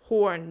those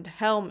horned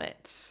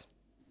helmets.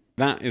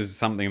 That is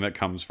something that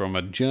comes from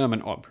a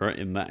German opera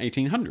in the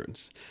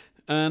 1800s.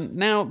 And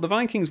now, the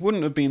Vikings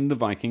wouldn't have been the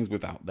Vikings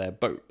without their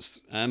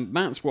boats, and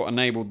that's what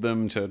enabled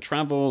them to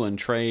travel and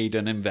trade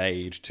and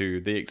invade to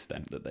the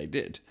extent that they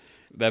did.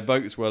 Their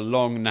boats were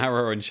long,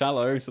 narrow, and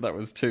shallow, so that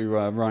was two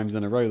rhymes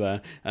in a row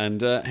there,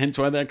 and hence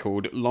why they're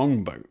called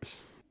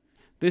longboats.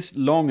 This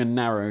long and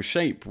narrow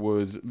shape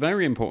was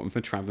very important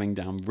for travelling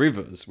down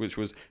rivers, which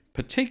was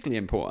particularly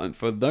important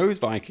for those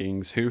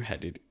Vikings who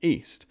headed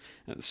east.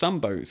 Some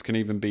boats can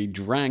even be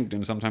dragged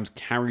and sometimes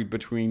carried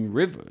between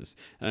rivers,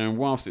 and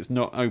whilst it's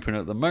not open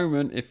at the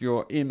moment, if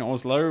you're in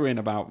Oslo in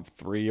about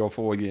 3 or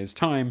 4 years'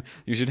 time,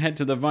 you should head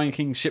to the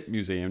Viking Ship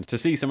Museum to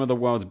see some of the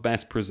world's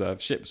best preserved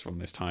ships from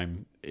this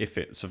time, if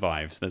it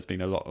survives. There's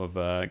been a lot of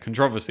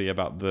controversy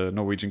about the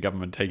Norwegian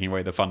government taking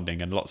away the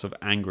funding, and lots of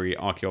angry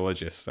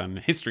archaeologists and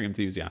history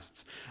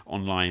enthusiasts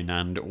online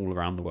and all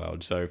around the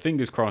world, so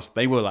fingers crossed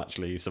they will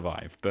actually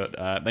survive.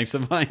 But they've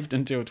survived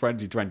until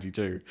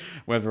 2022.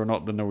 Whether or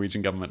not the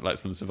Norwegian government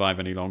lets them survive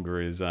any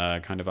longer is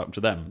kind of up to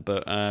them,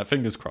 but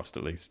fingers crossed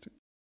at least.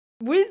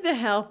 With the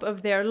help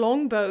of their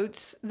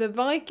longboats, the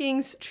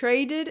Vikings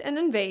traded and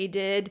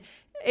invaded,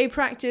 a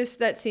practice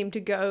that seemed to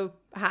go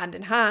hand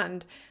in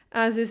hand,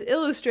 as is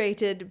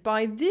illustrated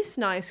by this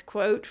nice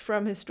quote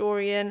from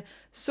historian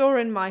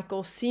Soren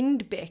Michael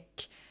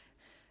Sindbæk.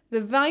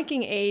 The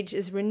Viking Age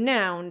is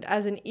renowned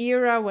as an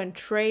era when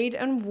trade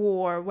and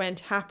war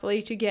went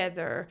happily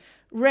together,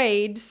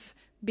 raids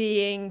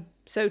being,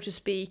 so to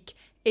speak,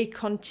 a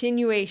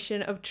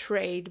continuation of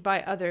trade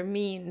by other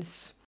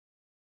means.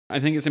 I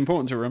think it's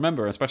important to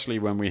remember, especially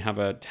when we have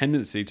a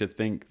tendency to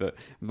think that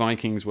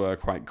Vikings were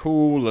quite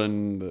cool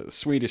and that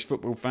Swedish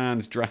football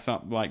fans dress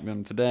up like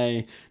them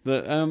today,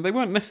 that they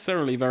weren't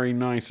necessarily very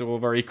nice or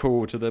very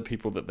cool to the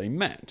people that they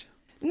met.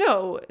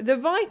 No, the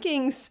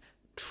Vikings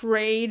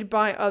trade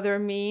by other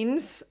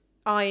means,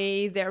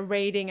 i.e. their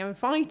raiding and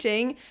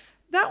fighting,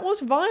 that was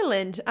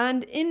violent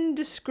and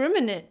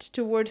indiscriminate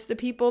towards the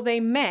people they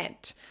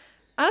met.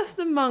 As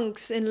the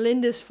monks in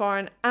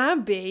Lindisfarne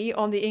Abbey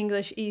on the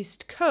English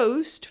East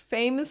Coast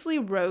famously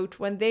wrote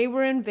when they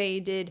were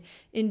invaded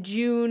in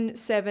June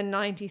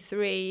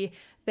 793,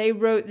 they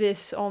wrote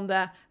this on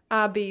the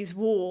abbey's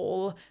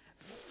wall: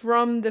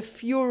 "From the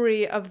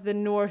fury of the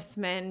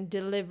Northmen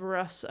deliver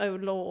us, O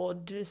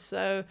Lord."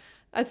 So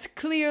that's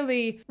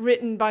clearly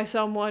written by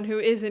someone who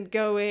isn't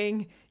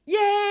going,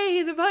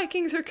 "Yay, the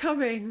Vikings are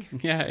coming!"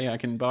 Yeah, I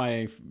can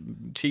buy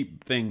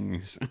cheap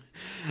things.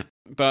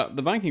 But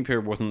the Viking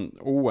period wasn't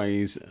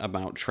always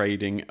about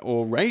trading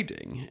or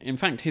raiding. In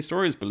fact,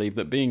 historians believe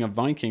that being a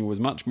Viking was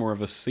much more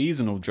of a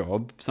seasonal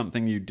job,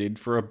 something you did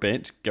for a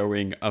bit,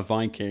 going a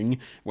Viking,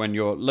 when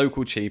your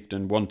local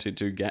chieftain wanted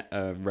to get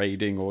a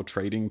raiding or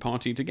trading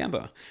party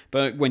together.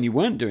 But when you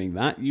weren't doing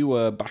that, you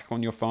were back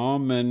on your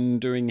farm and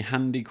doing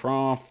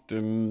handicraft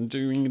and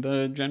doing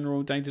the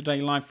general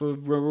day-to-day life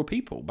of rural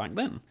people back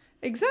then.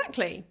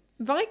 Exactly.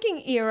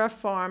 Viking-era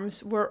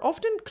farms were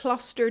often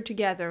clustered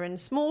together in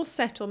small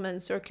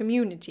settlements or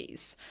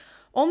communities.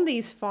 On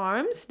these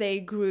farms,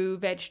 they grew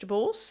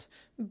vegetables,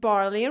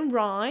 barley and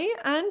rye,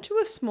 and to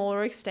a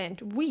smaller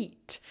extent,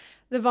 wheat.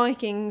 The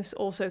Vikings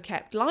also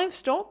kept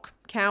livestock,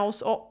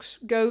 cows, ox,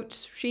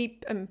 goats,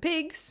 sheep, and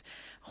pigs.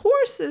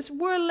 Horses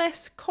were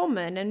less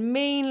common and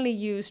mainly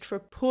used for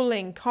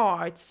pulling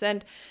carts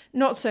and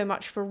not so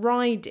much for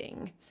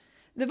riding.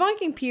 The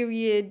Viking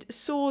period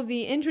saw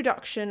the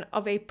introduction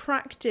of a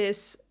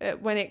practice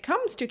when it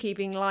comes to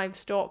keeping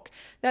livestock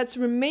that's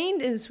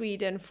remained in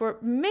Sweden for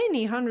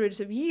many hundreds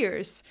of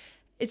years.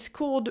 It's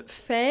called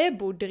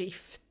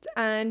fäboddrift,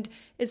 and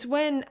it's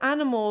when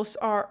animals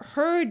are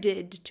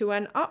herded to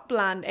an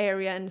upland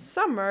area in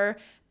summer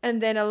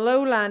and then a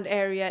lowland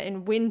area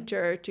in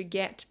winter to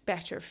get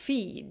better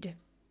feed.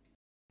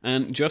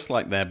 And just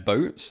like their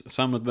boats,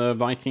 some of the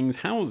Vikings'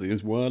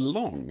 houses were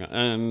long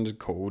and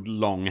called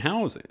long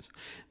houses.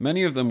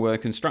 Many of them were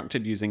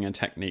constructed using a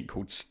technique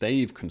called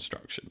stave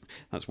construction.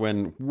 That's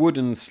when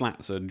wooden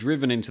slats are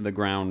driven into the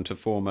ground to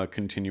form a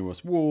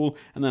continuous wall,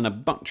 and then a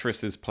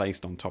buttress is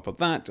placed on top of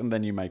that, and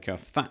then you make a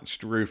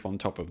thatched roof on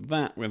top of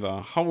that with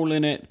a hole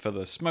in it for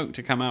the smoke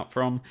to come out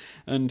from.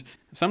 And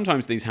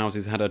sometimes these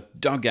houses had a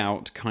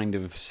dugout kind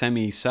of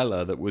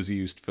semi-cellar that was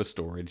used for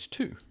storage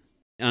too.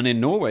 And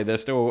in Norway,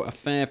 there's still a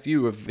fair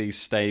few of these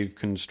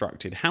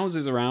stave-constructed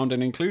houses around,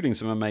 and including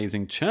some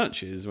amazing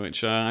churches,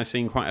 which I've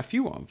seen quite a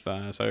few of.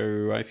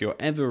 So if you're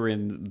ever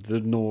in the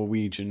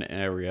Norwegian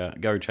area,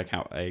 go check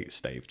out a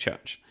stave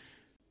church.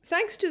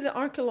 Thanks to the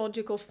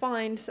archaeological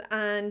finds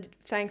and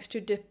thanks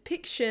to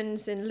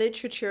depictions in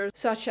literature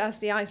such as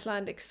the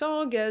Icelandic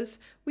sagas,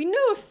 we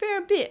know a fair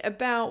bit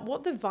about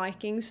what the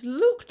Vikings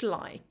looked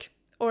like,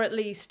 or at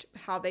least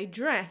how they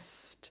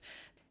dressed.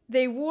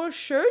 They wore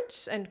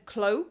shirts and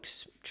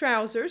cloaks,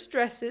 trousers,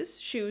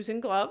 dresses, shoes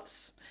and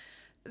gloves.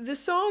 The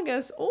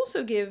sagas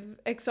also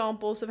give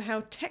examples of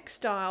how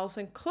textiles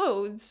and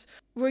clothes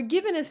were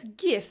given as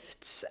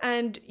gifts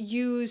and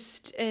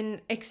used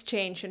in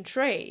exchange and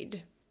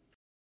trade.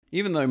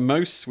 Even though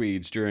most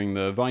Swedes during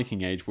the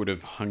Viking Age would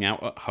have hung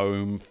out at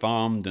home,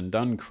 farmed and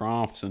done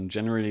crafts and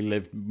generally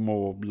lived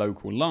more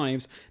local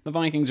lives, the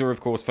Vikings are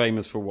of course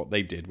famous for what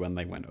they did when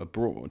they went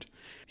abroad.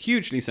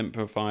 Hugely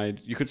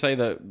simplified, you could say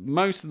that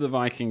most of the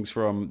Vikings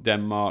from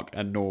Denmark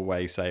and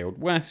Norway sailed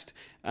west,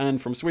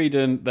 and from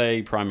Sweden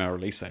they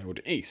primarily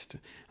sailed east.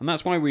 And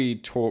that's why we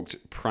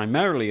talked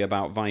primarily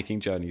about Viking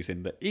journeys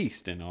in the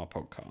east in our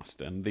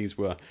podcast, and these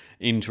were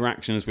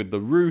interactions with the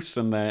Rus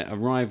and their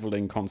arrival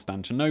in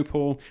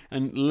Constantinople,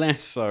 and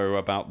less so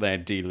about their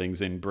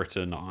dealings in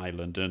Britain,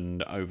 Ireland,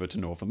 and over to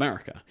North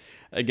America.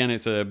 Again,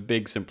 it's a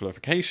big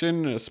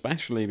simplification,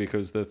 especially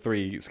because the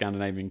three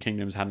Scandinavian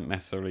kingdoms hadn't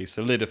necessarily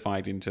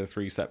solidified into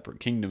three separate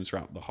kingdoms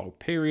throughout the whole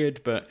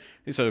period, but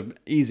it's an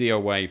easier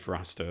way for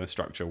us to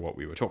structure what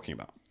we were talking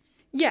about.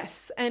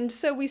 Yes, and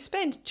so we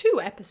spent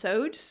 2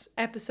 episodes,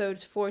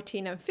 episodes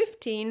 14 and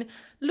 15,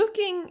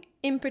 looking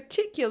in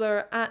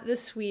particular at the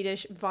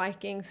Swedish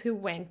Vikings who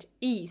went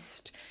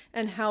east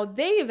and how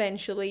they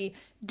eventually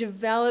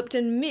developed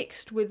and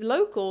mixed with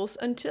locals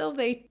until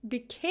they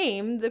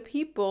became the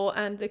people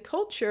and the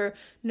culture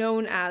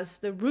known as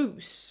the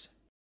Rus.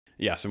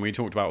 Yes, and we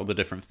talked about all the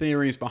different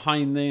theories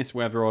behind this,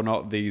 whether or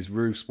not these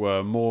Rus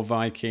were more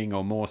Viking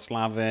or more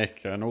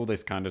Slavic and all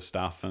this kind of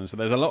stuff. And so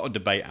there's a lot of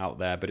debate out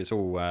there, but it's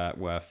all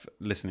worth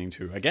listening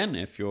to again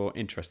if you're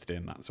interested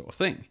in that sort of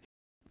thing.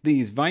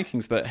 These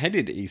Vikings that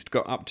headed east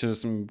got up to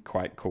some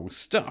quite cool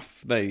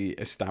stuff. They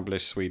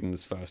established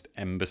Sweden's first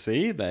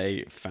embassy,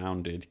 they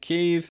founded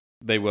Kiev,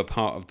 they were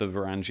part of the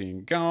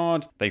Varangian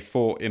Guard, they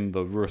fought in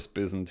the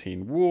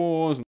Rus-Byzantine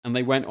Wars, and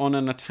they went on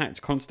and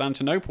attacked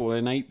Constantinople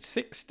in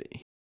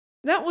 860.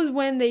 That was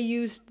when they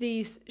used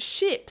these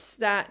ships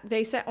that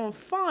they set on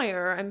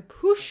fire and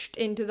pushed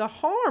into the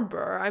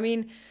harbor. I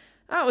mean,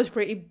 that was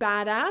pretty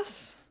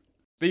badass.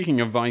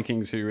 Speaking of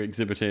Vikings who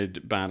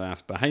exhibited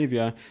badass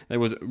behaviour, there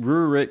was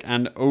Rurik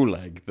and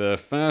Oleg, the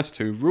first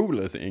 2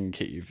 rulers in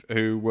Kiev,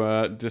 who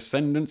were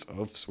descendants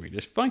of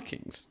Swedish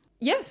Vikings.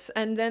 Yes,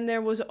 and then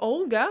there was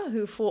Olga,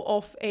 who fought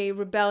off a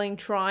rebelling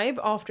tribe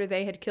after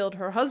they had killed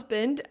her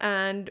husband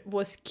and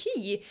was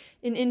key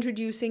in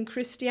introducing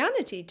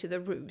Christianity to the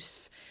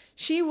Rus.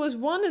 She was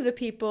one of the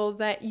people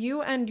that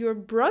you and your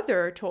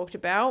brother talked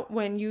about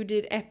when you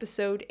did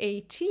episode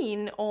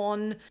 18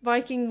 on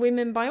Viking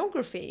women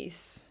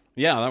biographies.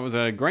 Yeah, that was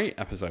a great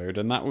episode,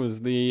 and that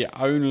was the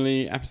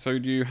only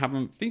episode you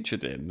haven't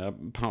featured in,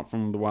 apart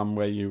from the one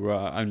where you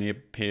only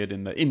appeared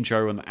in the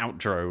intro and the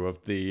outro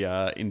of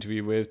the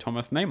interview with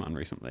Thomas Neyman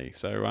recently.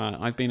 So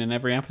I've been in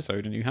every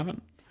episode and you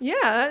haven't. Yeah,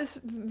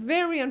 that's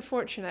very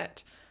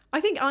unfortunate.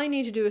 I think I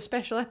need to do a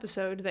special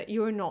episode that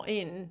you're not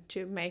in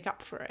to make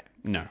up for it.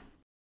 No.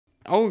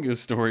 Olga's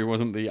story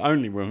wasn't the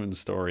only woman's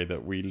story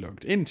that we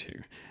looked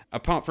into.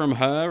 Apart from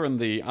her and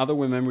the other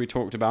women we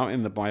talked about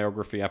in the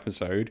biography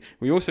episode,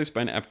 we also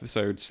spent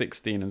episodes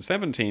 16 and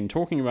 17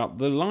 talking about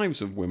the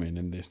lives of women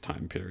in this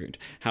time period,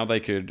 how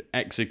they could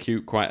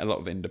execute quite a lot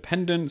of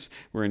independence,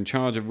 were in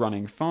charge of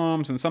running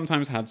farms, and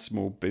sometimes had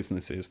small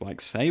businesses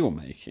like sail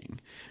making.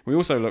 We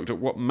also looked at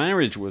what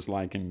marriage was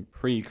like in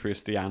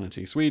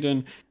pre-Christianity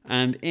Sweden,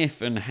 and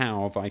if and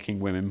how Viking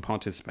women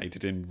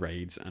participated in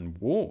raids and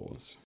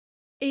wars.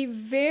 A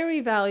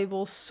very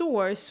valuable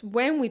source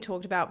when we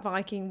talked about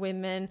Viking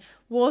women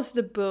was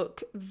the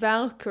book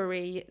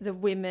Valkyrie, The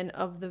Women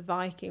of the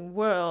Viking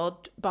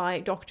World by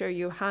Dr.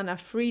 Johanna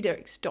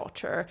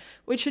Fredriksdotter,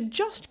 which had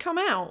just come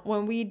out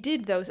when we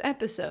did those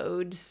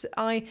episodes.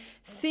 I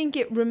think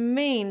it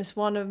remains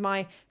one of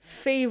my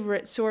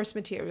favorite source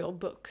material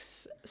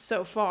books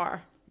so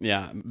far.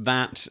 Yeah,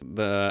 that,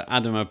 the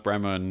Adam of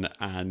Bremen,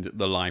 and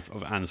the life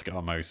of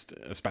Ansgar most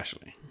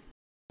especially.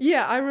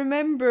 Yeah, I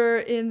remember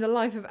in The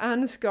Life of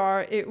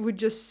Ansgar, it would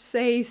just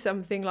say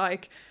something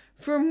like,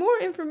 "For more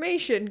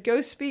information,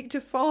 go speak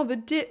to Father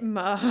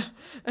Dittmar."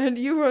 And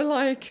you were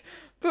like,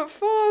 "But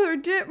Father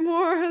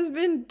Dittmar has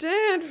been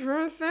dead for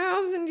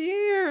 1,000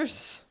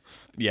 years."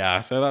 Yeah,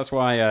 so that's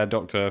why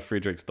Dr.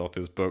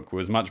 Fredriksdottir's book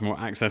was much more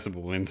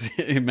accessible in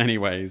many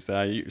ways.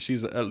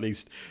 She's at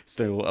least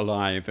still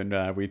alive,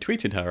 and we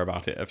tweeted her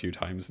about it a few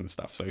times and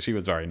stuff, so she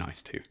was very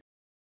nice too.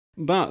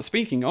 But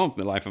speaking of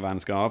the life of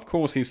Ansgar, of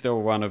course he's still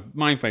one of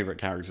my favourite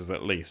characters,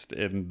 at least,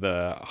 in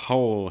the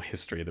whole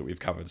history that we've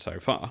covered so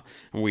far.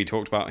 And we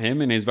talked about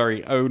him in his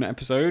very own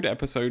episode,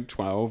 episode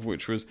 12,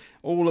 which was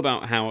all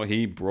about how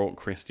he brought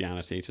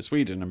Christianity to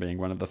Sweden and being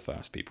one of the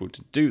first people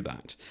to do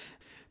that.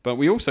 But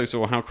we also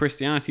saw how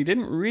Christianity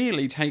didn't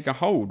really take a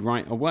hold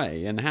right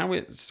away, and how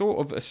it sort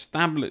of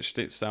established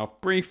itself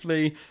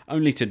briefly,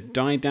 only to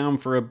die down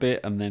for a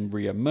bit and then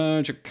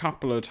re-emerge a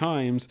couple of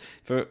times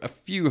for a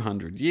few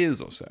hundred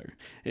years or so.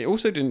 It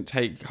also didn't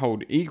take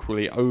hold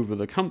equally over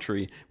the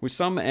country, with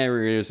some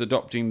areas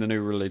adopting the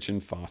new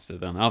religion faster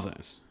than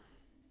others.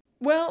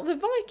 Well, the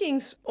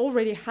Vikings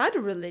already had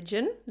a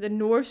religion, the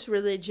Norse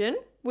religion,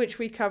 which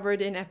we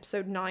covered in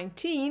episode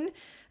 19, and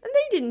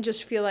they didn't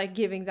just feel like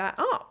giving that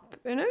up,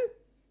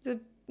 The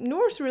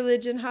Norse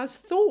religion has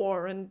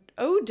Thor and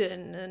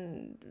Odin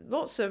and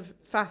lots of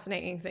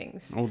fascinating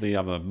things. All the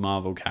other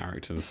Marvel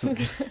characters.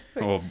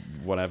 Or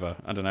whatever.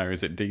 I don't know,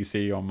 is it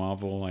DC or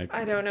Marvel?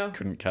 I don't know.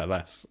 Couldn't care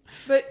less.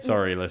 But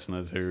sorry,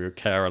 listeners who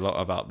care a lot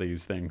about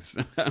these things.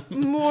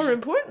 More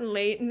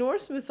importantly,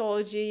 Norse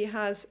mythology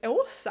has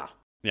Åsa.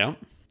 Yeah.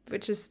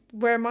 Which is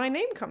where my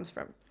name comes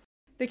from.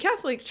 The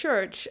Catholic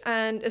Church,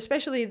 and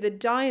especially the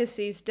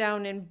diocese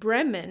down in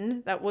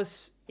Bremen that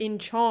was in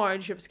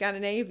charge of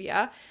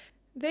Scandinavia,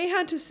 they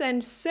had to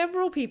send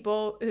several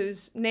people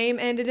whose name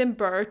ended in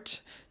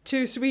Bert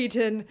to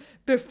Sweden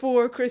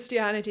before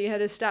Christianity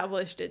had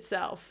established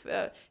itself.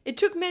 It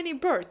took many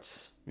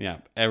Berts. Yeah,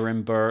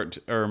 Erin Burt,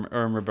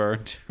 Irma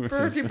Burt.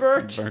 Bertie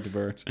Burt. Bertie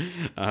Burt.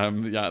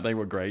 Yeah, they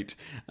were great.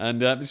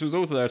 And this was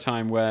also a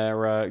time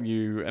where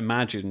you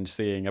imagined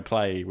seeing a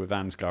play with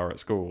Ansgar at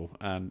school,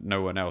 and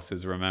no one else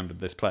has remembered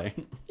this play.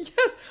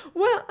 Yes,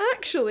 well,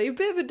 actually, a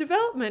bit of a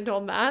development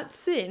on that,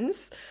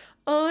 since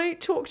I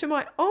talked to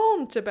my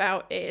aunt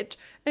about it,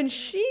 and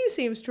she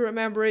seems to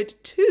remember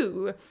it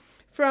too,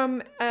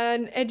 from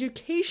an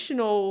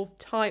educational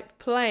type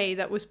play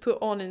that was put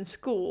on in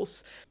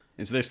schools.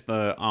 Is this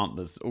the aunt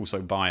that's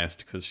also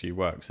biased because she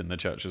works in the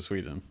Church of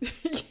Sweden? I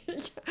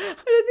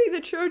don't think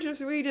the Church of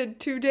Sweden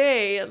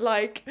today,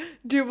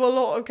 do a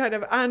lot of kind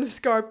of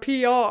Ansgar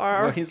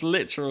PR. Well, he's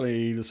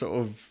literally the sort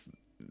of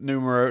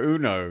numero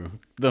uno,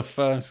 the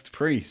first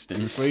priest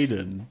in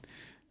Sweden.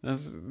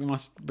 That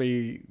must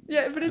be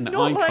Yeah, but it's an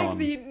not icon. like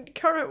the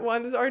current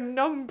ones are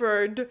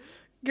numbered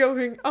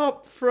going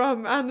up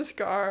from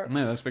Ansgar.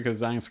 No, that's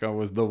because Ansgar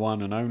was the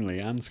one and only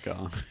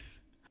Ansgar.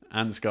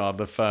 Ansgar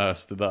the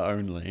first, the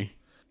only.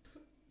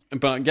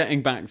 But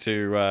getting back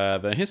to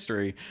the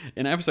history,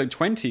 in episode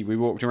 20 we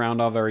walked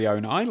around our very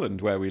own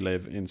island where we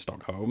live in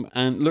Stockholm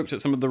and looked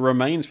at some of the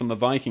remains from the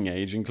Viking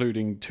Age,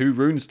 including 2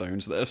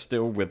 runestones that are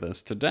still with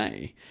us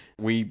today.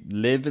 We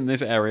live in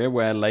this area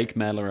where Lake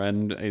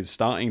Mälaren is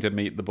starting to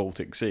meet the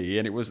Baltic Sea,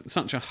 and it was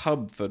such a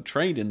hub for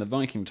trade in the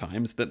Viking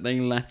times that they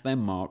left their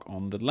mark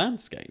on the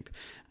landscape.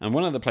 And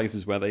one of the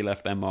places where they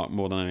left their mark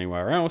more than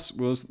anywhere else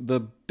was the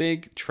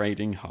big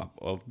trading hub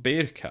of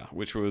Birka,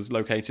 which was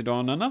located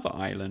on another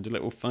island a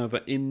little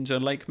further into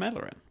Lake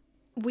Mälaren.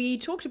 We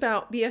talked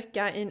about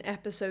Birka in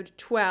episode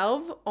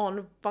 12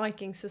 on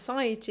Viking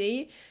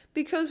society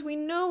because we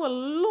know a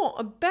lot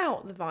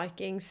about the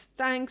Vikings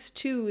thanks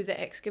to the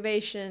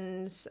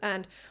excavations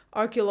and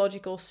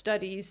archaeological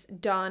studies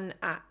done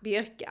at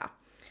Birka.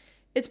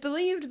 It's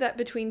believed that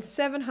between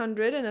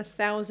 700 and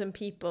 1,000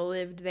 people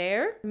lived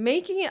there,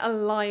 making it a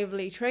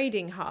lively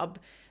trading hub.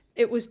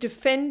 It was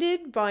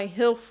defended by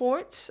hill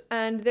forts,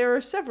 and there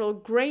are several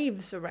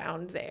graves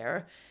around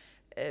there.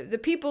 The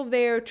people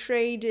there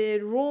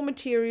traded raw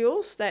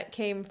materials that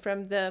came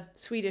from the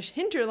Swedish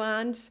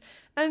hinterlands,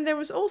 and there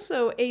was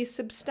also a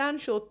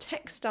substantial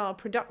textile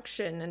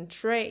production and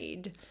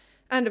trade.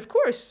 And of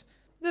course,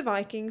 the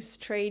Vikings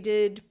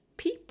traded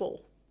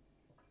people.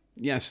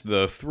 Yes,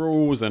 the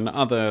thralls and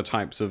other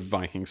types of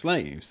Viking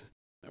slaves.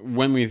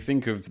 When we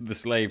think of the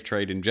slave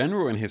trade in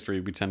general in history,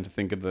 we tend to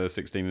think of the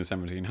 16 and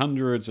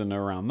 1700s and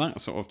around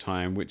that sort of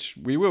time, which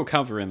we will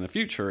cover in the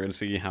future and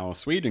see how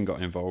Sweden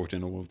got involved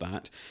in all of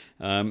that.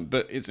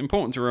 But it's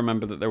important to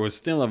remember that there was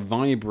still a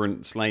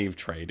vibrant slave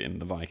trade in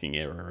the Viking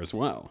era as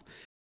well.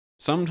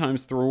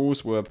 Sometimes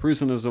thralls were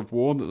prisoners of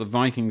war that the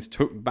Vikings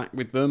took back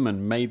with them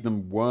and made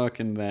them work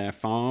in their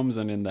farms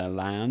and in their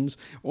lands,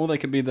 or they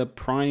could be the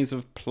prize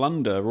of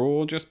plunder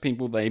or just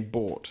people they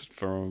bought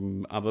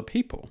from other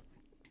people.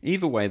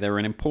 Either way, they're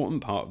an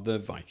important part of the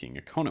Viking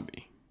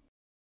economy.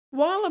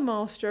 While a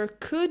master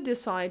could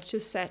decide to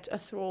set a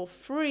thrall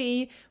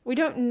free, we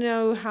don't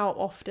know how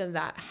often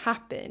that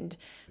happened.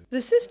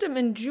 The system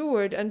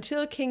endured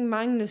until King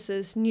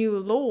Magnus's new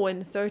law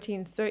in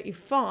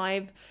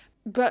 1335,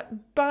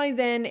 but by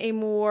then a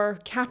more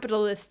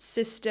capitalist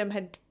system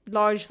had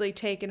largely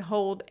taken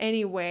hold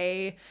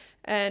anyway,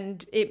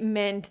 and it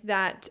meant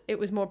that it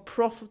was more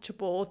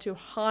profitable to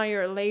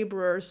hire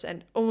laborers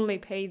and only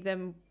pay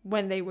them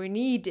when they were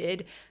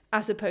needed,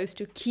 as opposed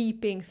to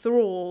keeping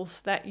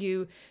thralls that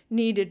you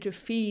needed to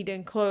feed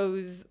and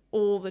clothe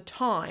all the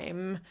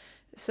time.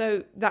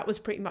 So that was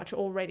pretty much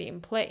already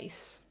in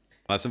place.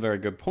 That's a very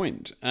good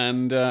point.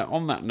 And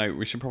on that note,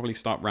 we should probably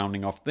start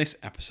rounding off this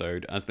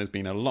episode, as there's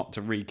been a lot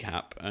to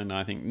recap, and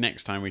I think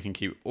next time we can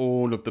keep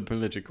all of the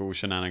political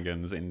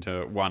shenanigans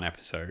into one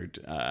episode,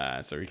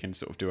 so we can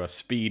sort of do a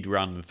speed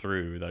run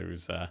through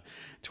those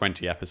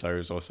 20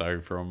 episodes or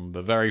so, from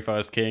the very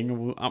first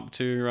king up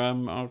to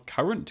our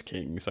current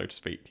king, so to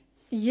speak.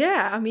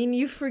 Yeah, I mean,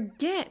 you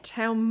forget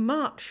how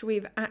much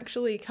we've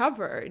actually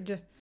covered.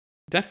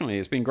 Definitely,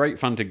 it's been great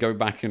fun to go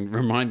back and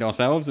remind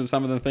ourselves of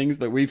some of the things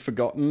that we've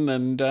forgotten,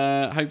 and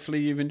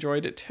hopefully you've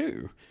enjoyed it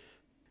too.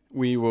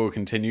 We will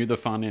continue the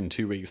fun in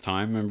 2 weeks'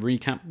 time and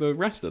recap the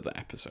rest of the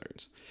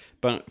episodes.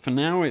 But for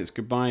now, it's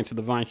goodbye to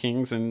the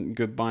Vikings and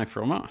goodbye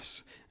from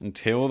us.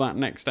 Until that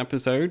next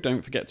episode,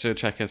 don't forget to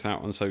check us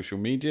out on social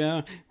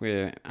media.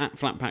 We're at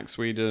Flatpack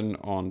Sweden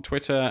on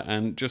Twitter,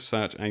 and just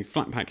search a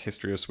Flatpack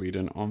History of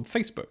Sweden on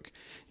Facebook.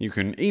 You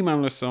can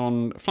email us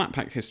on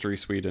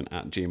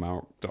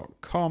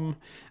flatpackhistorysweden@gmail.com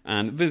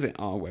and visit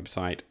our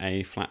website,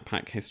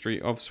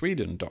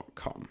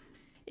 aflatpackhistoryofsweden.com.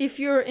 If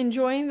you're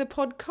enjoying the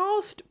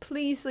podcast,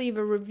 please leave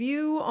a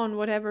review on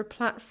whatever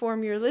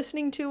platform you're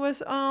listening to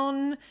us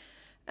on.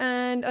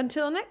 And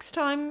until next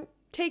time,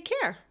 take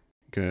care.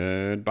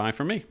 Goodbye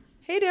from me.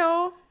 Hej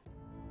då!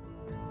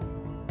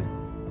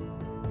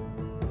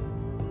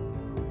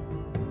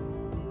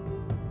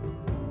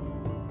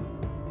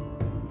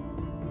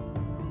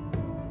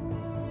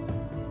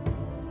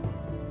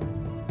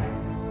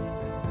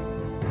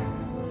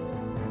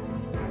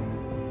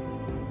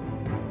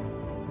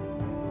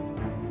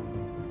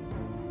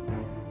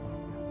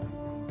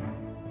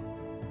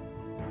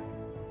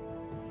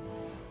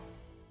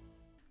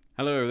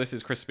 Hello, this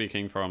is Chris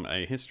speaking from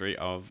A History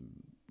of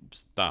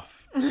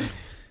Stuff.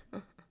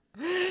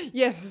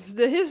 Yes,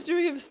 the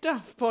History of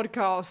Stuff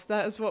podcast.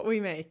 That is what we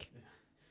make.